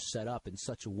assets are set up in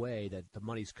such a way that the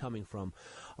money's coming from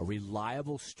a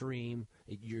reliable stream.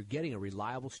 You're getting a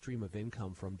reliable stream of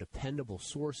income from dependable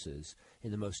sources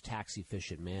in the most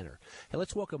tax-efficient manner. Hey,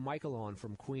 let's welcome Michael on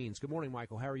from Queens. Good morning,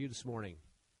 Michael. How are you this morning?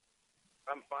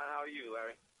 I'm fine. How are you,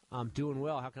 Larry? I'm doing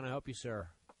well. How can I help you, sir?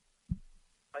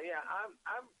 I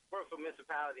work for a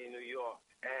municipality in New York,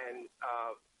 and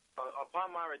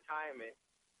upon my retirement,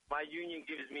 my union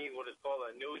gives me what is called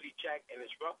an annuity check, and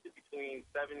it's roughly between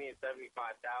 $70,000 and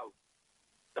 $75,000.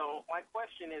 So my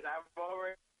question is, I've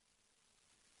already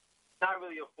not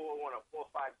really a 401 or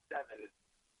 457 is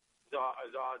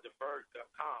our deferred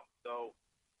comp. So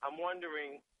I'm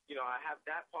wondering, I have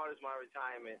that part as my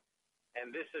retirement,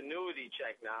 and this annuity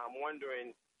check now, I'm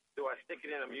wondering, do I stick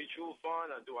it in a mutual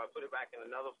fund, or do I put it back in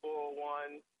another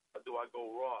 401, or do I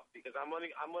go Roth? Because I'm going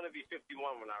to be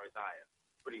 51 when I retire,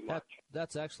 pretty much.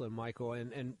 That's excellent, Michael.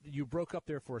 And you broke up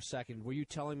there for a second. Were you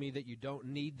telling me that you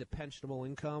don't need the pensionable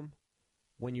income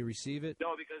when you receive it?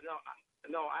 No, because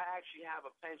no, I actually have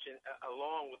a pension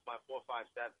along with my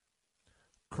 457.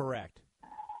 Correct.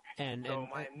 And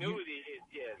my annuity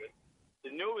the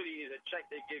annuity is a check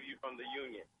they give you from the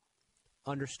union.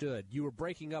 Understood. You were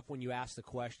breaking up when you asked the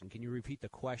question. Can you repeat the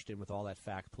question with all that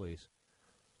fact, please?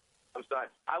 I'm sorry.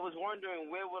 I was wondering,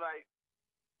 where would I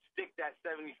stick that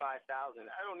 $75,000.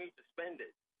 I don't need to spend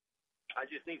it. I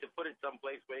just need to put it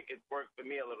someplace where it could work for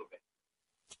me a little bit.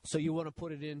 So you want to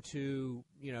put it into,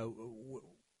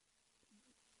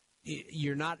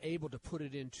 you're not able to put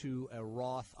it into a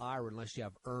Roth IRA unless you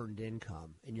have earned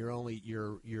income, and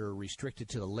you're restricted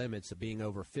to the limits of being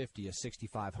over $50,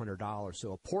 $6,500.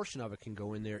 So a portion of it can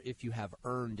go in there if you have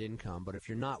earned income, but if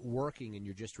you're not working and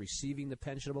you're just receiving the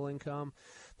pensionable income,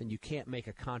 then you can't make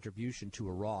a contribution to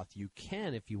a Roth. You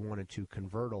can if you wanted to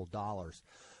convert old dollars,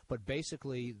 but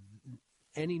basically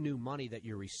any new money that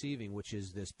you're receiving, which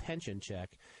is this pension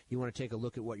check, you want to take a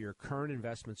look at what your current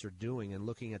investments are doing and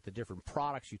looking at the different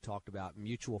products you talked about,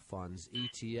 mutual funds,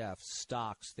 ETFs,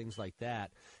 stocks, things like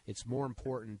that. It's more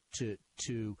important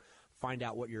to find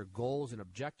out what your goals and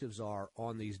objectives are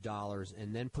on these dollars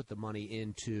and then put the money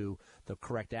into the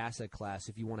correct asset class.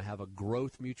 If you want to have a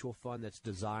growth mutual fund that's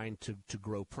designed to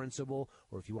grow principal,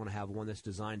 or if you want to have one that's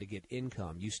designed to get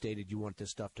income. You stated you want this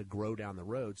stuff to grow down the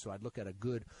road, so I'd look at a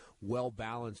good,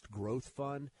 well-balanced growth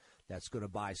fund that's going to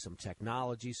buy some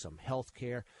technology, some health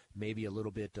care, maybe a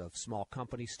little bit of small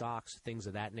company stocks, things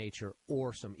of that nature,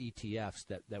 or some ETFs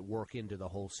that work into the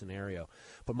whole scenario.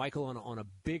 But, Michael, on a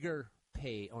bigger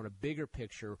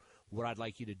picture, what I'd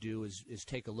like you to do is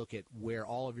take a look at where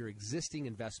all of your existing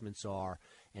investments are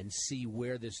and see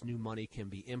where this new money can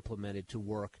be implemented to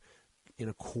work in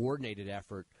a coordinated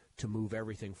effort to move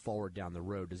everything forward down the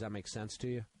road. Does that make sense to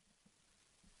you?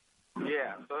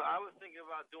 Yeah, so I was thinking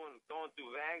about going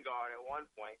through Vanguard at one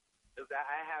point, because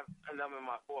I have a number in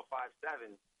my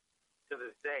 457 to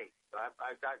this day. So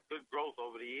I've got good growth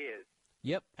over the years.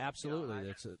 Yep, absolutely.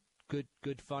 That's a good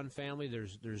fun family.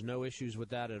 There's no issues with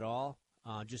that at all.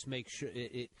 Just make sure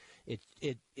it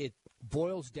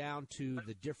boils down to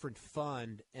the different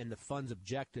fund and the fund's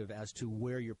objective as to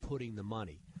where you're putting the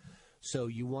money. So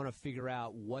you want to figure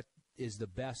out what is the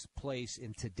best place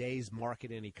in today's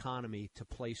market and economy to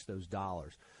place those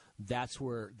dollars. That's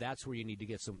where you need to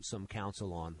get some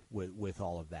counsel on with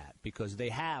all of that, because they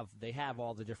have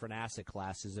all the different asset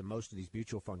classes, and most of these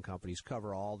mutual fund companies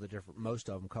most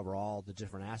of them cover all the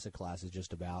different asset classes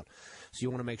just about. So you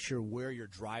want to make sure where you're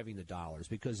driving the dollars,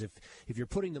 because if you're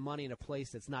putting the money in a place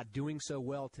that's not doing so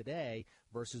well today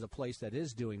versus a place that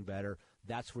is doing better,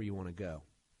 that's where you want to go.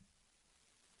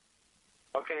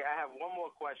 Okay, I have one more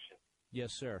question.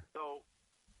 Yes, sir. So,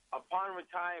 upon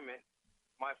retirement,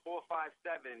 my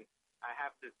 457, I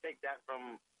have to take that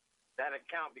from that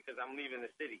account because I'm leaving the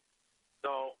city.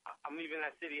 So I'm leaving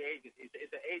that city agency.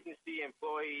 It's an agency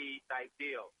employee type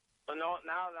deal. So now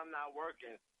that I'm not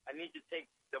working, I need to take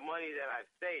the money that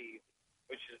I've saved,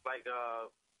 which is like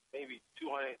maybe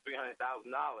 $200,000,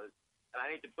 $300,000, and I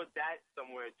need to put that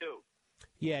somewhere too.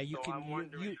 Yeah, you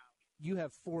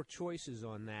have four choices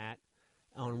on that.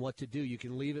 On what to do. You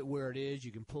can leave it where it is,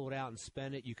 you can pull it out and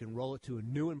spend it, you can roll it to a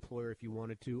new employer if you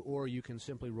wanted to, or you can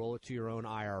simply roll it to your own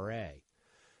IRA.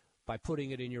 By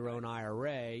putting it in your own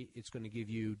IRA, it's going to give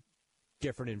you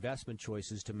different investment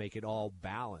choices to make it all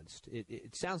balanced.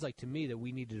 It sounds like to me that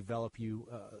we need to develop you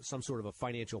some sort of a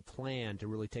financial plan to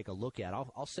really take a look at.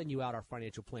 I'll send you out our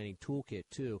financial planning toolkit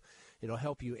too. It'll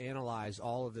help you analyze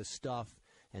all of this stuff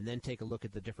and then take a look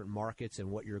at the different markets and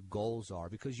what your goals are,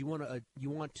 because you want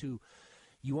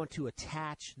to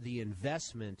attach the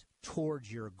investment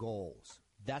towards your goals.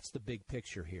 That's the big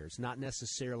picture here. It's not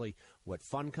necessarily what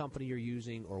fund company you're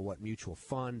using or what mutual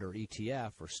fund or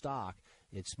ETF or stock.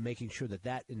 It's making sure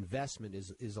that investment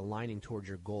is aligning towards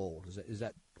your goal. Is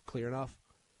that clear enough?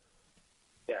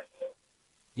 Yes.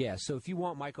 Yeah, so if you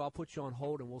want, Michael, I'll put you on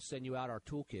hold and we'll send you out our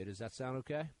toolkit. Does that sound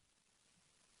okay?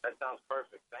 That sounds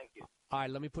perfect. Thank you. All right,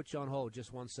 let me put you on hold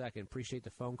just 1 second. Appreciate the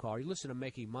phone call. You listen to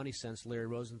Making Money Sense, Larry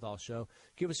Rosenthal Show.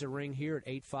 Give us a ring here at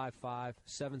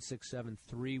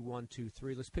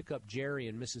 855-767-3123. Let's pick up Jerry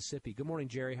in Mississippi. Good morning,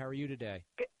 Jerry. How are you today?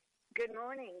 Good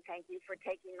morning. Thank you for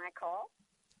taking my call.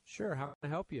 Sure. How can I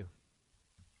help you?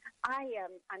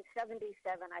 I'm 77.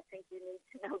 I think you need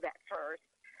to know that first.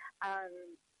 I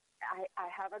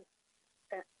have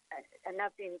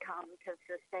enough income to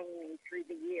sustain me through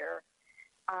the year.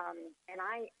 And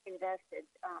I invested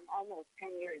almost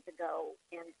 10 years ago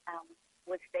in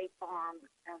with State Farm,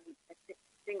 a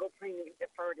single premium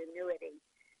deferred annuity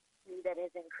that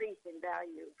has increased in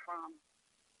value from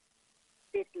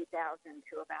 $50,000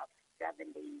 to about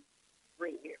 $73,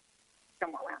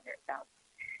 somewhere around there. So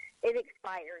it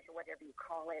expires, or whatever you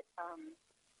call it,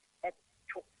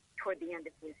 toward the end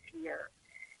of this year.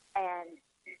 And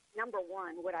number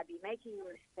one, would I be making a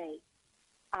mistake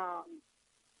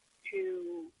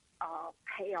to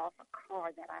pay off a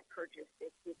car that I purchased?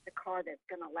 It's a car that's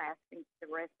going to last me the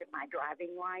rest of my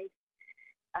driving life.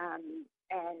 and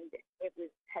it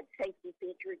had safety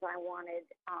features I wanted.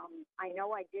 I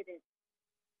know I didn't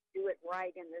do it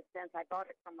right in the sense I bought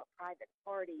it from a private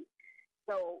party,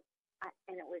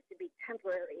 and it was to be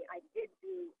temporary. I did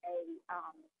do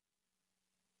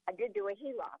a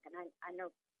HELOC, and I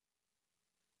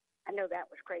know that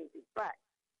was crazy, but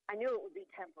I knew it would be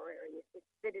temporary. It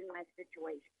fit in my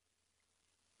situation.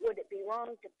 Would it be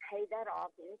wrong to pay that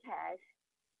off in cash?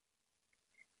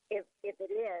 If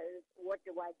it is, what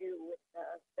do I do with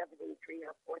the $73,000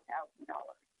 or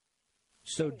 $4,000?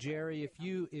 So, Jerry,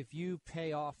 if you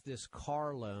pay off this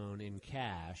car loan in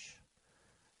cash,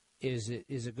 is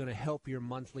it going to help your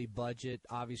monthly budget?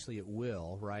 Obviously, it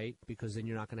will, right? Because then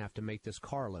you're not going to have to make this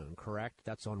car loan, correct?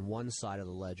 That's on one side of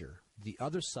the ledger. The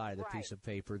other side of the piece of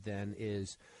paper then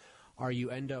is, are you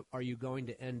going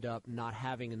to end up not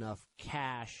having enough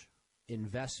cash,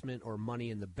 investment, or money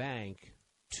in the bank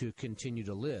to continue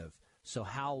to live? So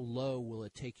how low will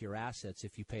it take your assets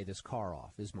if you pay this car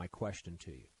off, is my question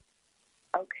to you.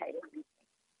 Okay, let me think.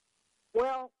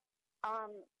 Well, I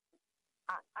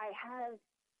have,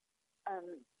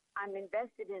 I'm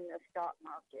invested in the stock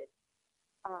market,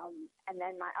 and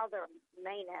then my other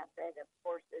main asset, of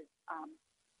course, is,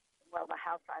 the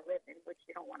house I live in, which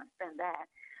you don't want to spend that,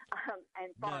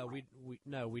 and farmland.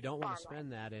 We don't want to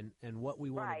spend that, and what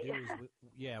we want to do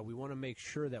is, we want to make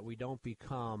sure that we don't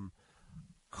become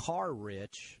car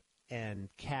rich and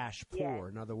cash poor.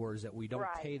 In other words, that we don't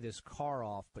pay this car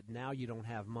off, but now you don't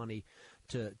have money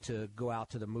to go out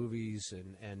to the movies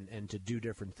and to do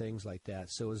different things like that.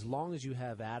 So as long as you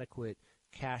have adequate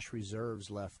cash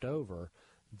reserves left over,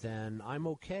 then I'm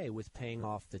okay with paying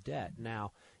off the debt.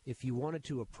 Now, if you wanted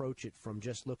to approach it from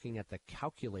just looking at the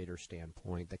calculator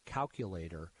standpoint, the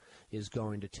calculator is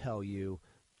going to tell you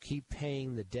keep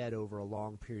paying the debt over a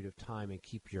long period of time and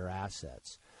keep your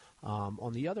assets.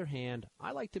 On the other hand,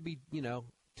 I like to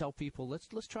tell people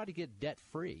let's try to get debt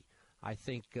free. I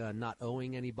think not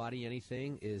owing anybody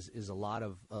anything is a lot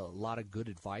of good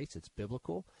advice. It's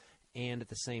biblical, and at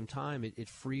the same time, it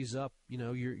frees up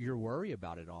your worry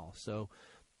about it all. So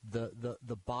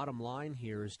the bottom line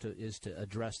here is to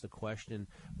address the question: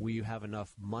 will you have enough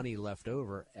money left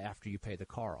over after you pay the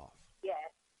car off?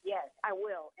 Yes, I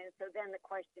will. And so then the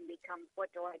question becomes, what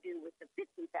do I do with the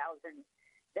 $50,000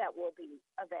 that will be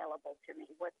available to me?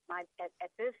 What's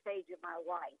at this stage of my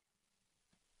life,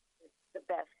 the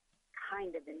best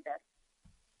kind of investment?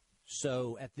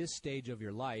 So at this stage of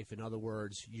your life, in other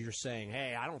words, you're saying,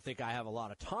 hey, I don't think I have a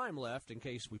lot of time left in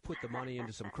case we put the money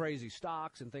into some crazy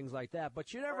stocks and things like that.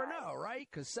 But you never know, right?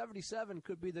 Because 77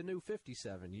 could be the new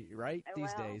 57, right,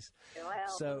 these days. Well,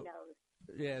 so, who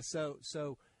knows? Yeah,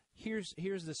 so here's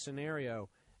the scenario.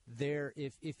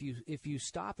 If you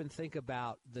stop and think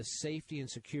about the safety and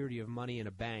security of money in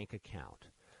a bank account,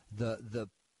 the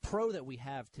pro that we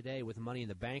have today with money in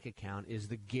the bank account is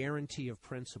the guarantee of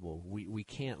principal. We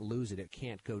can't lose it. It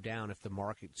can't go down if the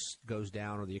market goes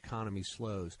down or the economy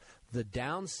slows. The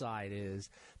downside is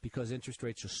because interest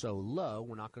rates are so low,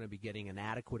 we're not going to be getting an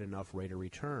adequate enough rate of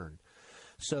return.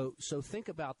 So think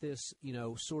about this,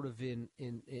 sort of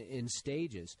in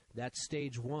stages. That's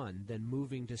stage one, then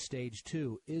moving to stage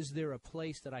two. Is there a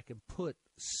place that I can put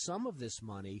some of this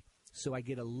money so I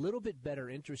get a little bit better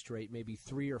interest rate, maybe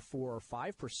 3 or 4 or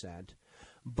 5%,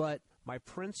 but my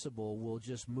principal will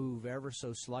just move ever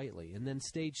so slightly? And then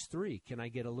stage three, can I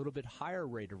get a little bit higher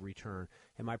rate of return,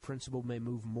 and my principal may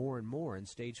move more and more? And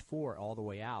stage four, all the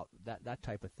way out, that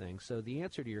type of thing. So the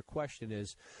answer to your question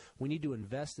is we need to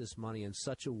invest this money in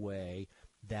such a way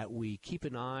that we keep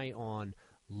an eye on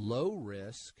low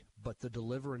risk, but the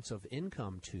deliverance of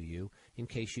income to you in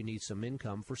case you need some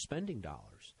income for spending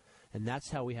dollars. And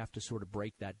that's how we have to sort of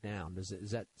break that down. Does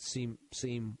that seem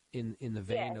in the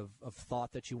vein of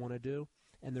thought that you want to do?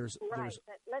 And there's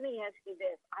Let me ask you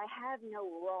this: I have no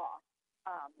Roth.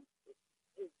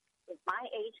 Is my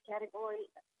age category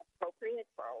appropriate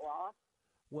for a Roth?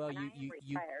 Well,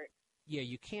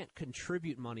 you can't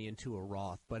contribute money into a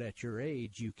Roth, but at your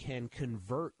age, you can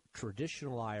convert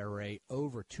traditional IRA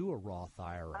over to a Roth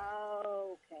IRA.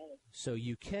 Oh, okay. So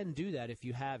you can do that if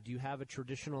you have. Do you have a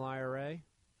traditional IRA?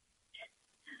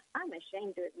 I'm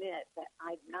ashamed to admit that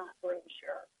I'm not really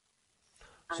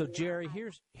sure. So Jerry,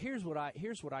 here's what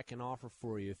I can offer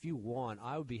for you. If you want,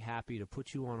 I would be happy to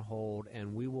put you on hold,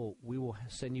 and we will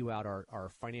send you out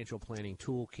our financial planning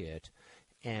toolkit,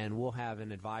 and we'll have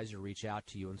an advisor reach out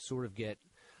to you and sort of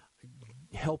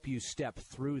help you step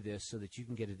through this so that you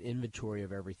can get an inventory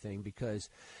of everything. Because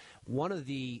one of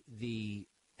the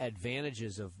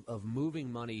advantages of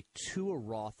moving money to a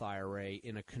Roth IRA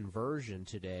in a conversion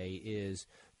today is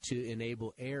to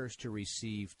enable heirs to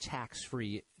receive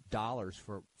tax-free dollars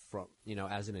from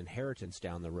as an inheritance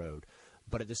down the road.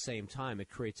 But at the same time, it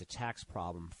creates a tax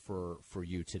problem for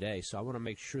you today. So I want to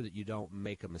make sure that you don't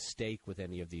make a mistake with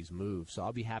any of these moves. So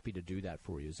I'll be happy to do that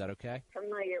for you. Is that okay?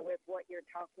 Familiar with what you're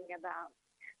talking about.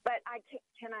 But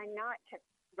can I not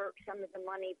convert some of the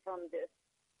money from this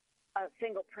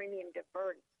single premium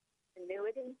deferred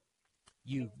annuity?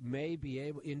 You may be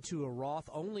able into a Roth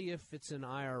only if it's an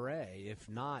IRA. If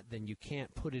not, then you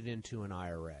can't put it into an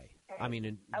IRA. I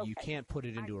mean, you can't put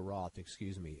it into a Roth,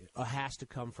 excuse me. It has to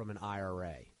come from an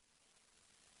IRA. Thank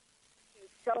you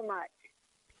so much.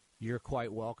 You're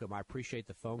quite welcome. I appreciate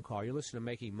the phone call. You're listening to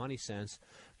Making Money Sense.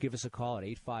 Give us a call at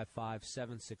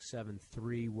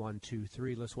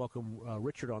 855-767-3123. Let's welcome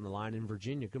Richard on the line in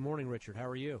Virginia. Good morning, Richard. How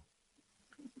are you?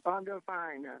 Oh, I'm doing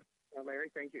fine, Larry.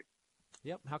 Thank you.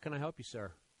 Yep. How can I help you,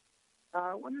 sir?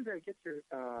 I wanted to get your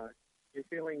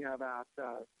feeling about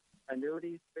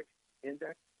annuities, fixed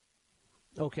index.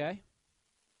 Okay.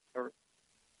 Or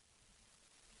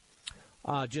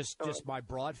just my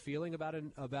broad feeling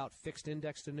about fixed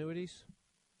indexed annuities.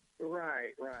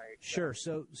 Right. Sure.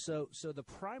 So the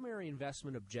primary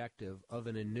investment objective of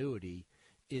an annuity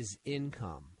is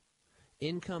income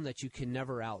that you can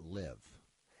never outlive.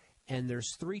 And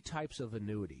there's three types of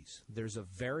annuities. There's a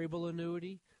variable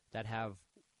annuity that have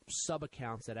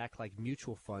sub-accounts that act like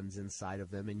mutual funds inside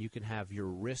of them, and you can have your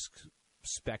risk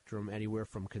spectrum anywhere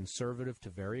from conservative to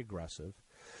very aggressive.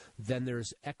 Then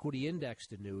there's equity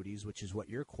indexed annuities, which is what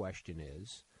your question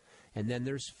is. And then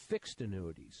there's fixed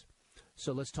annuities.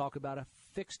 So let's talk about a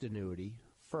fixed annuity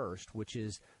first, which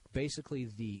is basically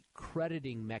the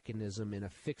crediting mechanism in a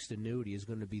fixed annuity is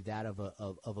going to be that of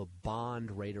a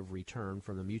bond rate of return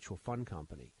from the mutual fund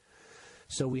company.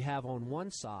 So we have on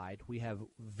one side, we have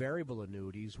variable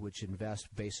annuities, which invest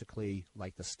basically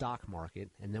like the stock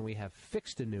market, and then we have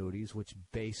fixed annuities, which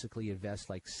basically invest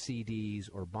like CDs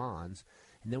or bonds,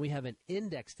 and then we have an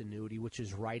indexed annuity, which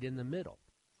is right in the middle.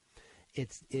 It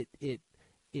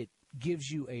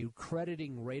gives you a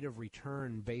crediting rate of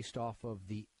return based off of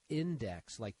the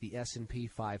index, like the S&P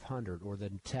 500 or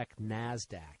the tech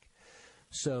NASDAQ.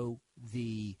 So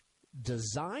the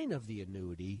design of the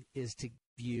annuity is to give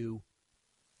you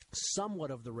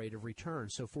somewhat of the rate of return.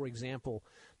 So, for example,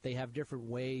 they have different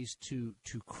ways to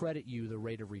credit you the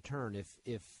rate of return.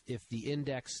 If the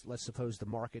index, let's suppose the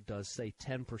market does, say,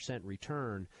 10%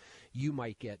 return, you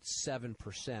might get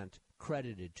 7%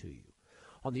 credited to you.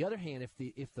 On the other hand,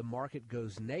 if the market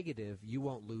goes negative, you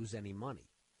won't lose any money.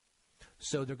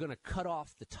 So they're going to cut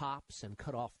off the tops and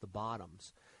cut off the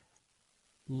bottoms.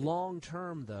 Long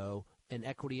term, though, an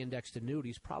equity indexed annuity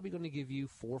is probably going to give you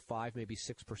 4, 5, maybe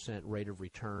 6% rate of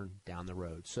return down the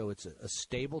road. So it's a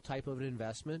stable type of an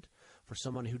investment for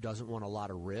someone who doesn't want a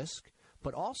lot of risk,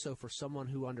 but also for someone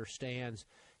who understands,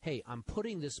 hey, I'm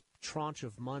putting this tranche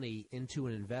of money into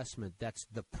an investment that's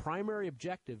the primary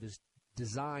objective is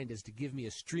designed as to give me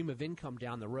a stream of income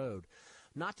down the road.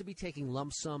 Not to be taking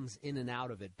lump sums in and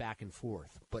out of it back and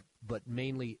forth, but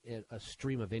mainly a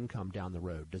stream of income down the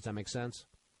road. Does that make sense?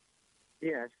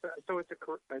 Yes. So it's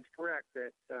correct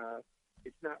that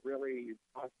it's not really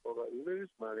possible to lose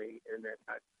money in that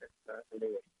type of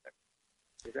annuity.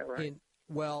 Is that right?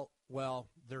 Well,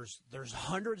 there's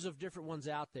hundreds of different ones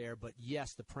out there, but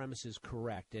yes, the premise is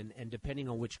correct. And depending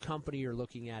on which company you're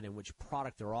looking at and which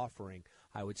product they're offering,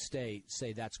 I would say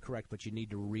that's correct. But you need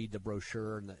to read the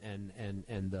brochure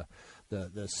and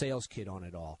the sales kit on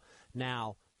it all.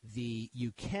 Now,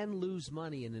 you can lose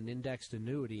money in an indexed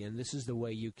annuity, and this is the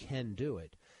way you can do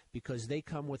it, because they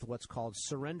come with what's called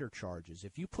surrender charges.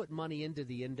 If you put money into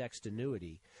the indexed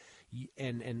annuity,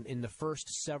 and in the first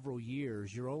several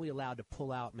years, you're only allowed to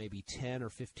pull out maybe 10 or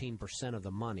 15% of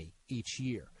the money each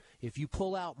year. If you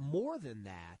pull out more than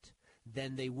that,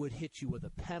 then they would hit you with a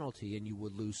penalty and you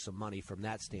would lose some money from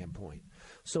that standpoint.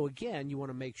 So again, you want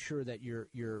to make sure that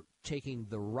you're taking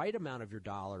the right amount of your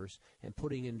dollars and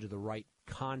putting into the right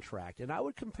contract. And I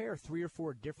would compare 3 or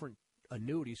 4 different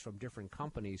annuities from different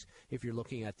companies if you're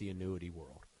looking at the annuity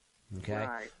world. Okay?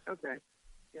 Right. Okay.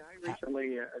 Yeah, I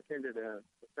recently attended a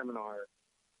seminar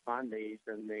on these,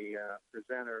 and the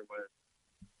presenter was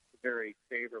very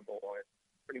favorable and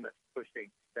pretty much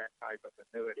pushing that type of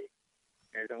annuity.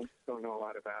 I don't know a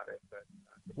lot about it, but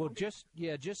well, just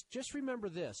remember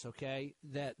this, okay?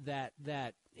 That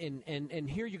and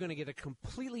here you're going to get a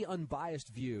completely unbiased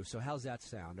view. So how's that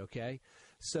sound, okay?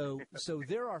 So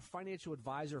there are financial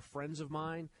advisor friends of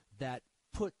mine that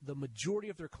put the majority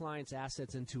of their clients'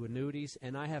 assets into annuities,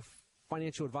 and I have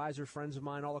financial advisor friends of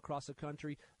mine all across the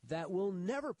country that will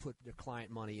never put their client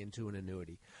money into an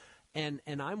annuity, and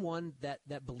I'm one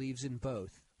that believes in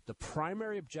both. The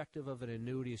primary objective of an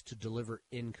annuity is to deliver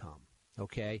income,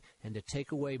 okay, and to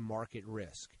take away market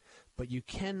risk. But you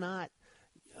cannot.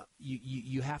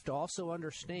 You have to also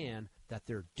understand that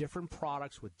there are different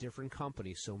products with different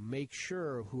companies. So make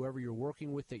sure whoever you're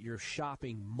working with that you're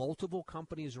shopping multiple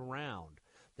companies around.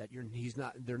 That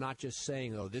they're not just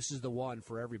saying, oh, this is the one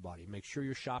for everybody. Make sure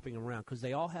you're shopping around because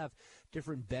they all have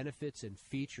different benefits and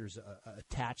features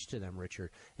attached to them,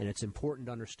 Richard. And it's important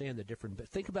to understand the different. But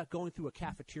think about going through a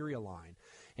cafeteria line,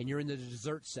 and you're in the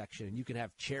dessert section, and you can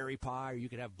have cherry pie, or you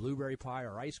can have blueberry pie,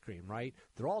 or ice cream. Right?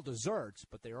 They're all desserts,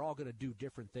 but they're all going to do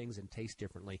different things and taste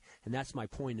differently. And that's my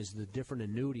point: is the different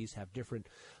annuities have different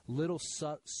little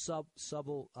subtle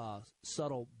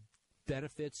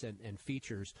benefits and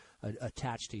features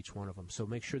attached to each one of them. So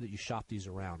make sure that you shop these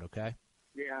around, okay?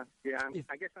 Yeah.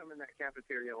 I guess I'm in that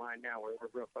cafeteria line now where we're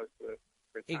real close to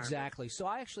retirement. Exactly. So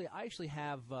I actually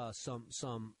have some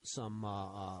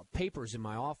papers in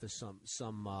my office,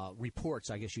 some reports,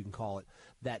 I guess you can call it,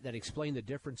 that explain the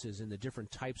differences in the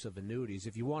different types of annuities.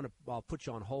 If you want to, I'll put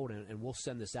you on hold and we'll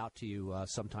send this out to you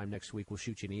sometime next week. We'll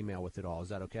shoot you an email with it all. Is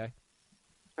that okay?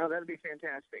 Oh, that'd be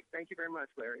fantastic. Thank you very much,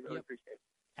 Larry. Really appreciate it.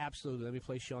 Absolutely. Let me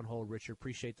place you on hold, Richard.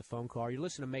 Appreciate the phone call. You're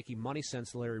listening to Making Money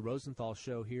Sense, the Larry Rosenthal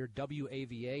Show here,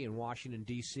 WAVA in Washington,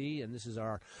 D.C., and this is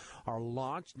our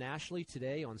launch nationally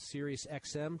today on Sirius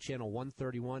XM, Channel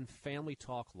 131, Family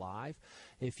Talk Live.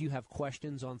 If you have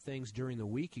questions on things during the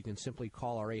week, you can simply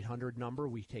call our 800 number.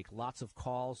 We take lots of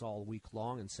calls all week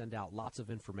long and send out lots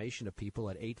of information to people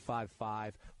at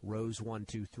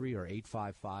 855-ROSE-123 or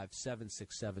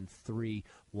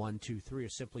 855-767-3123, or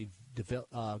simply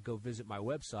go visit my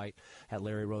website at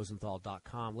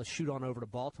LarryRosenthal.com. Let's shoot on over to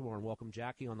Baltimore and welcome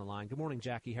Jackie on the line. Good morning,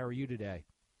 Jackie. How are you today?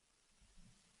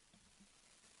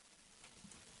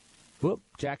 Whoop,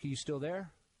 Jackie, you still there?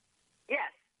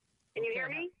 Yes. Can you hear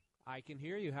me? I can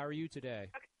hear you. How are you today?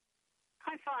 Okay.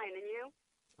 I'm fine. And you?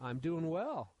 I'm doing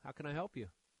well. How can I help you?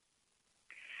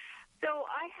 So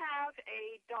I have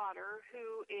a daughter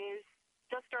who is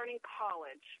just starting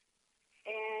college.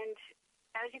 And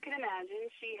as you can imagine,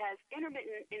 she has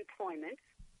intermittent employment.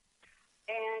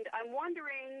 And I'm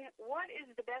wondering, what is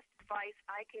the best advice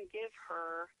I can give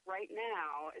her right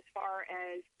now as far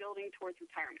as building towards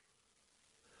retirement?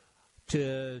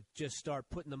 To just start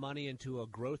putting the money into a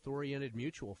growth-oriented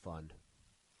mutual fund.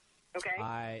 Okay.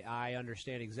 I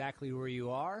understand exactly where you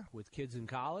are with kids in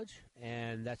college,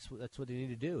 and that's what they need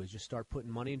to do is just start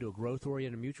putting money into a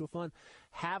growth-oriented mutual fund.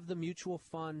 Have the mutual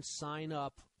fund sign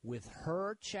up with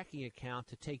her checking account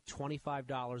to take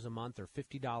 $25 a month or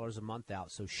 $50 a month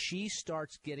out. So she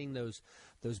starts getting those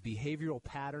behavioral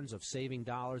patterns of saving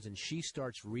dollars, and she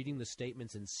starts reading the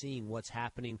statements and seeing what's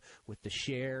happening with the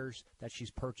shares that she's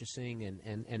purchasing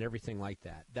and everything like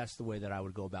that. That's the way that I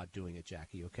would go about doing it,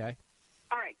 Jackie, okay?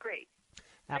 All right, great.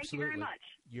 Absolutely. Thank you very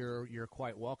much. You're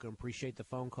quite welcome. Appreciate the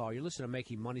phone call. You're listening to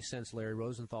Making Money Sense, Larry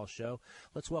Rosenthal Show.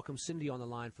 Let's welcome Cindy on the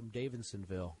line from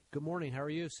Davidsonville. Good morning. How are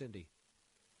you, Cindy?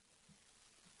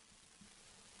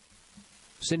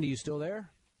 Cindy, you still there?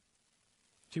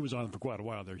 She was on for quite a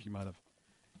while there. She might have.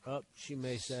 She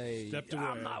may say, stepped away.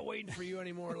 I'm not waiting for you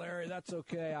anymore, Larry. That's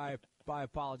okay. I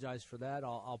apologize for that.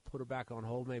 I'll put her back on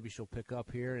hold. Maybe she'll pick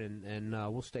up here, and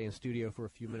we'll stay in studio for a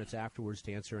few minutes afterwards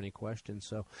to answer any questions.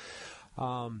 So,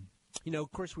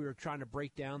 of course, we were trying to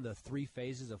break down the 3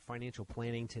 phases of financial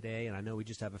planning today, and I know we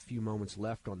just have a few moments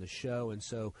left on the show. And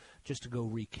so just to go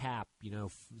recap,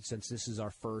 since this is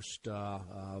our first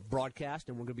broadcast,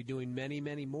 and we're going to be doing many,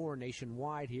 many more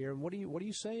nationwide here. And what do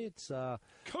you say? It's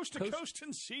coast to coast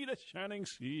and sea to shining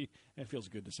sea. It feels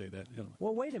good to say that.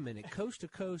 Well, wait a minute. Coast to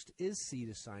coast is sea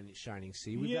to shining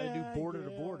sea. We've got to do border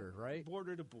to border, right?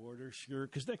 Border to border, sure.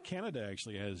 Because Canada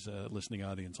actually has a listening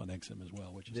audience on XM as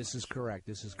well, which is This is correct.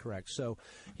 So,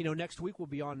 next week we'll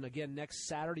be on again next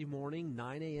Saturday morning,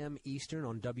 9 a.m. Eastern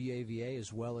on WAVA,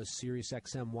 as well as Sirius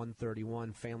XM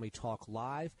 131 Family Talk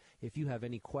Live. If you have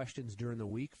any questions during the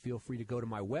week, feel free to go to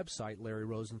my website,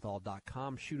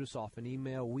 LarryRosenthal.com. Shoot us off an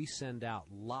email. We send out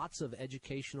lots of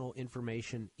educational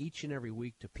information each and every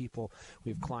week to people.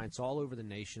 We have clients all over the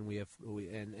nation.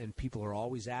 And people are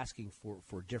always asking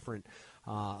for different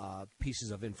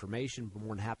pieces of information. We're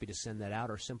more than happy to send that out,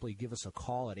 or simply give us a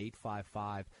call at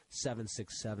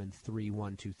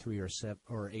 855-767-3123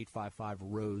 or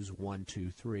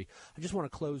 855-ROSE-123. I just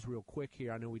want to close real quick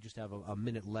here. I know we just have a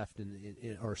minute left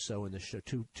or so in the show,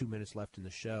 2 minutes left in the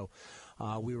show.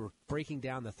 We were breaking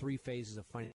down the 3 phases of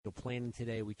financial planning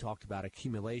today. We talked about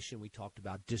accumulation. We talked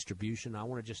about distribution. I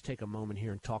want to just take a moment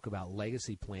here and talk about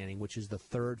legacy planning, which is the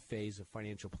 3rd phase of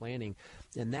financial planning.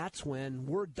 And that's when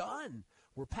we're done.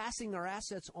 We're passing our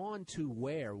assets on to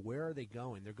where? Where are they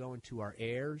going? They're going to our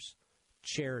heirs,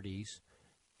 charities,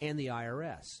 and the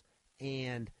IRS.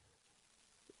 And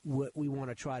what we want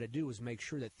to try to do is make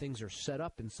sure that things are set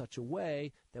up in such a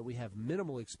way that we have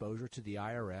minimal exposure to the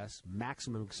IRS,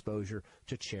 maximum exposure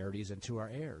to charities and to our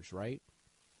heirs, right?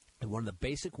 And one of the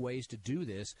basic ways to do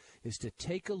this is to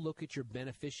take a look at your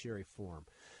beneficiary form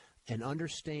and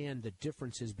understand the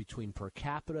differences between per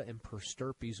capita and per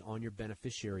stirpes on your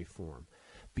beneficiary form.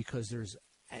 Because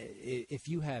if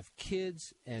you have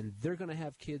kids and they're going to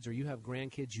have kids, or you have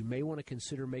grandkids, you may want to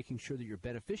consider making sure that your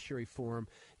beneficiary form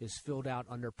is filled out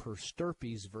under per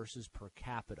stirpes versus per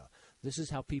capita. This is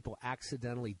how people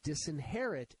accidentally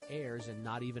disinherit heirs and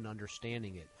not even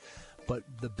understanding it. But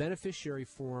the beneficiary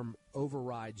form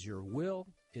overrides your will.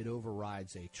 It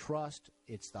overrides a trust.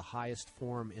 It's the highest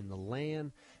form in the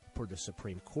land for the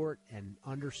Supreme Court. And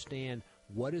understand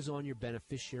what is on your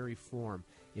beneficiary form.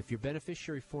 If your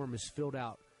beneficiary form is filled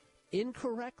out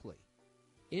incorrectly,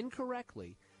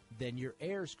 then your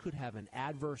heirs could have an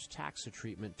adverse tax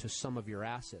treatment to some of your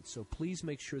assets. So please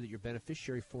make sure that your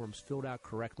beneficiary form is filled out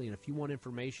correctly. And if you want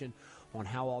information on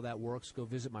how all that works, go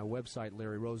visit my website,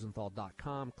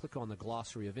 LarryRosenthal.com. Click on the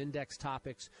glossary of index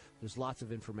topics. There's lots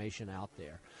of information out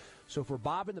there. So for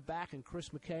Bob in the back and Chris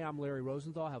McKay, I'm Larry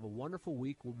Rosenthal. Have a wonderful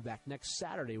week. We'll be back next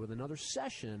Saturday with another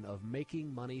session of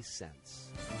Making Money Sense.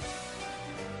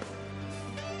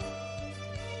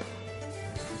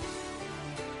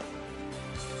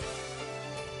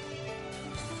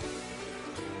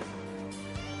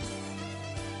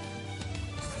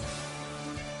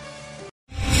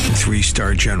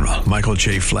 Three-star General Michael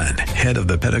J. Flynn, head of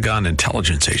the Pentagon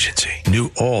Intelligence Agency,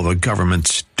 knew all the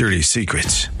government's dirty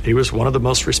secrets. He was one of the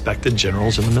most respected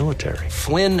generals in the military.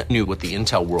 Flynn knew what the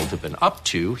intel world had been up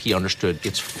to. He understood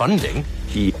its funding.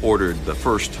 He ordered the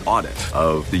first audit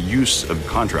of the use of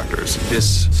contractors.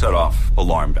 This set off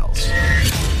alarm bells.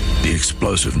 The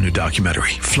explosive new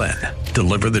documentary, Flynn,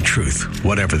 Deliver the Truth,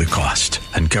 Whatever the Cost,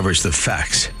 uncovers the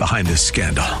facts behind this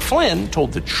scandal. Flynn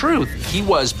told the truth. He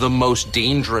was the most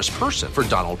dangerous person for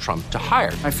Donald Trump to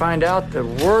hire. I find out the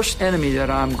worst enemy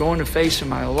that I'm going to face in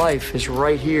my life is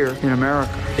right here in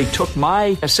America. They took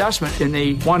my assessment and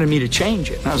they wanted me to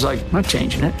change it. And I was like, I'm not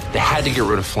changing it. They had to get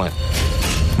rid of Flynn.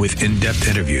 With in-depth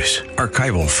interviews,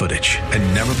 archival footage,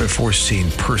 and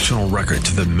never-before-seen personal records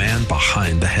of the man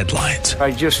behind the headlines.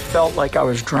 I just felt like I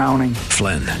was drowning.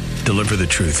 Flynn, Deliver the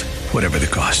Truth, Whatever the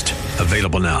Cost.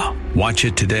 Available now. Watch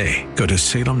it today. Go to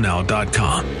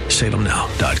salemnow.com.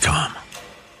 salemnow.com.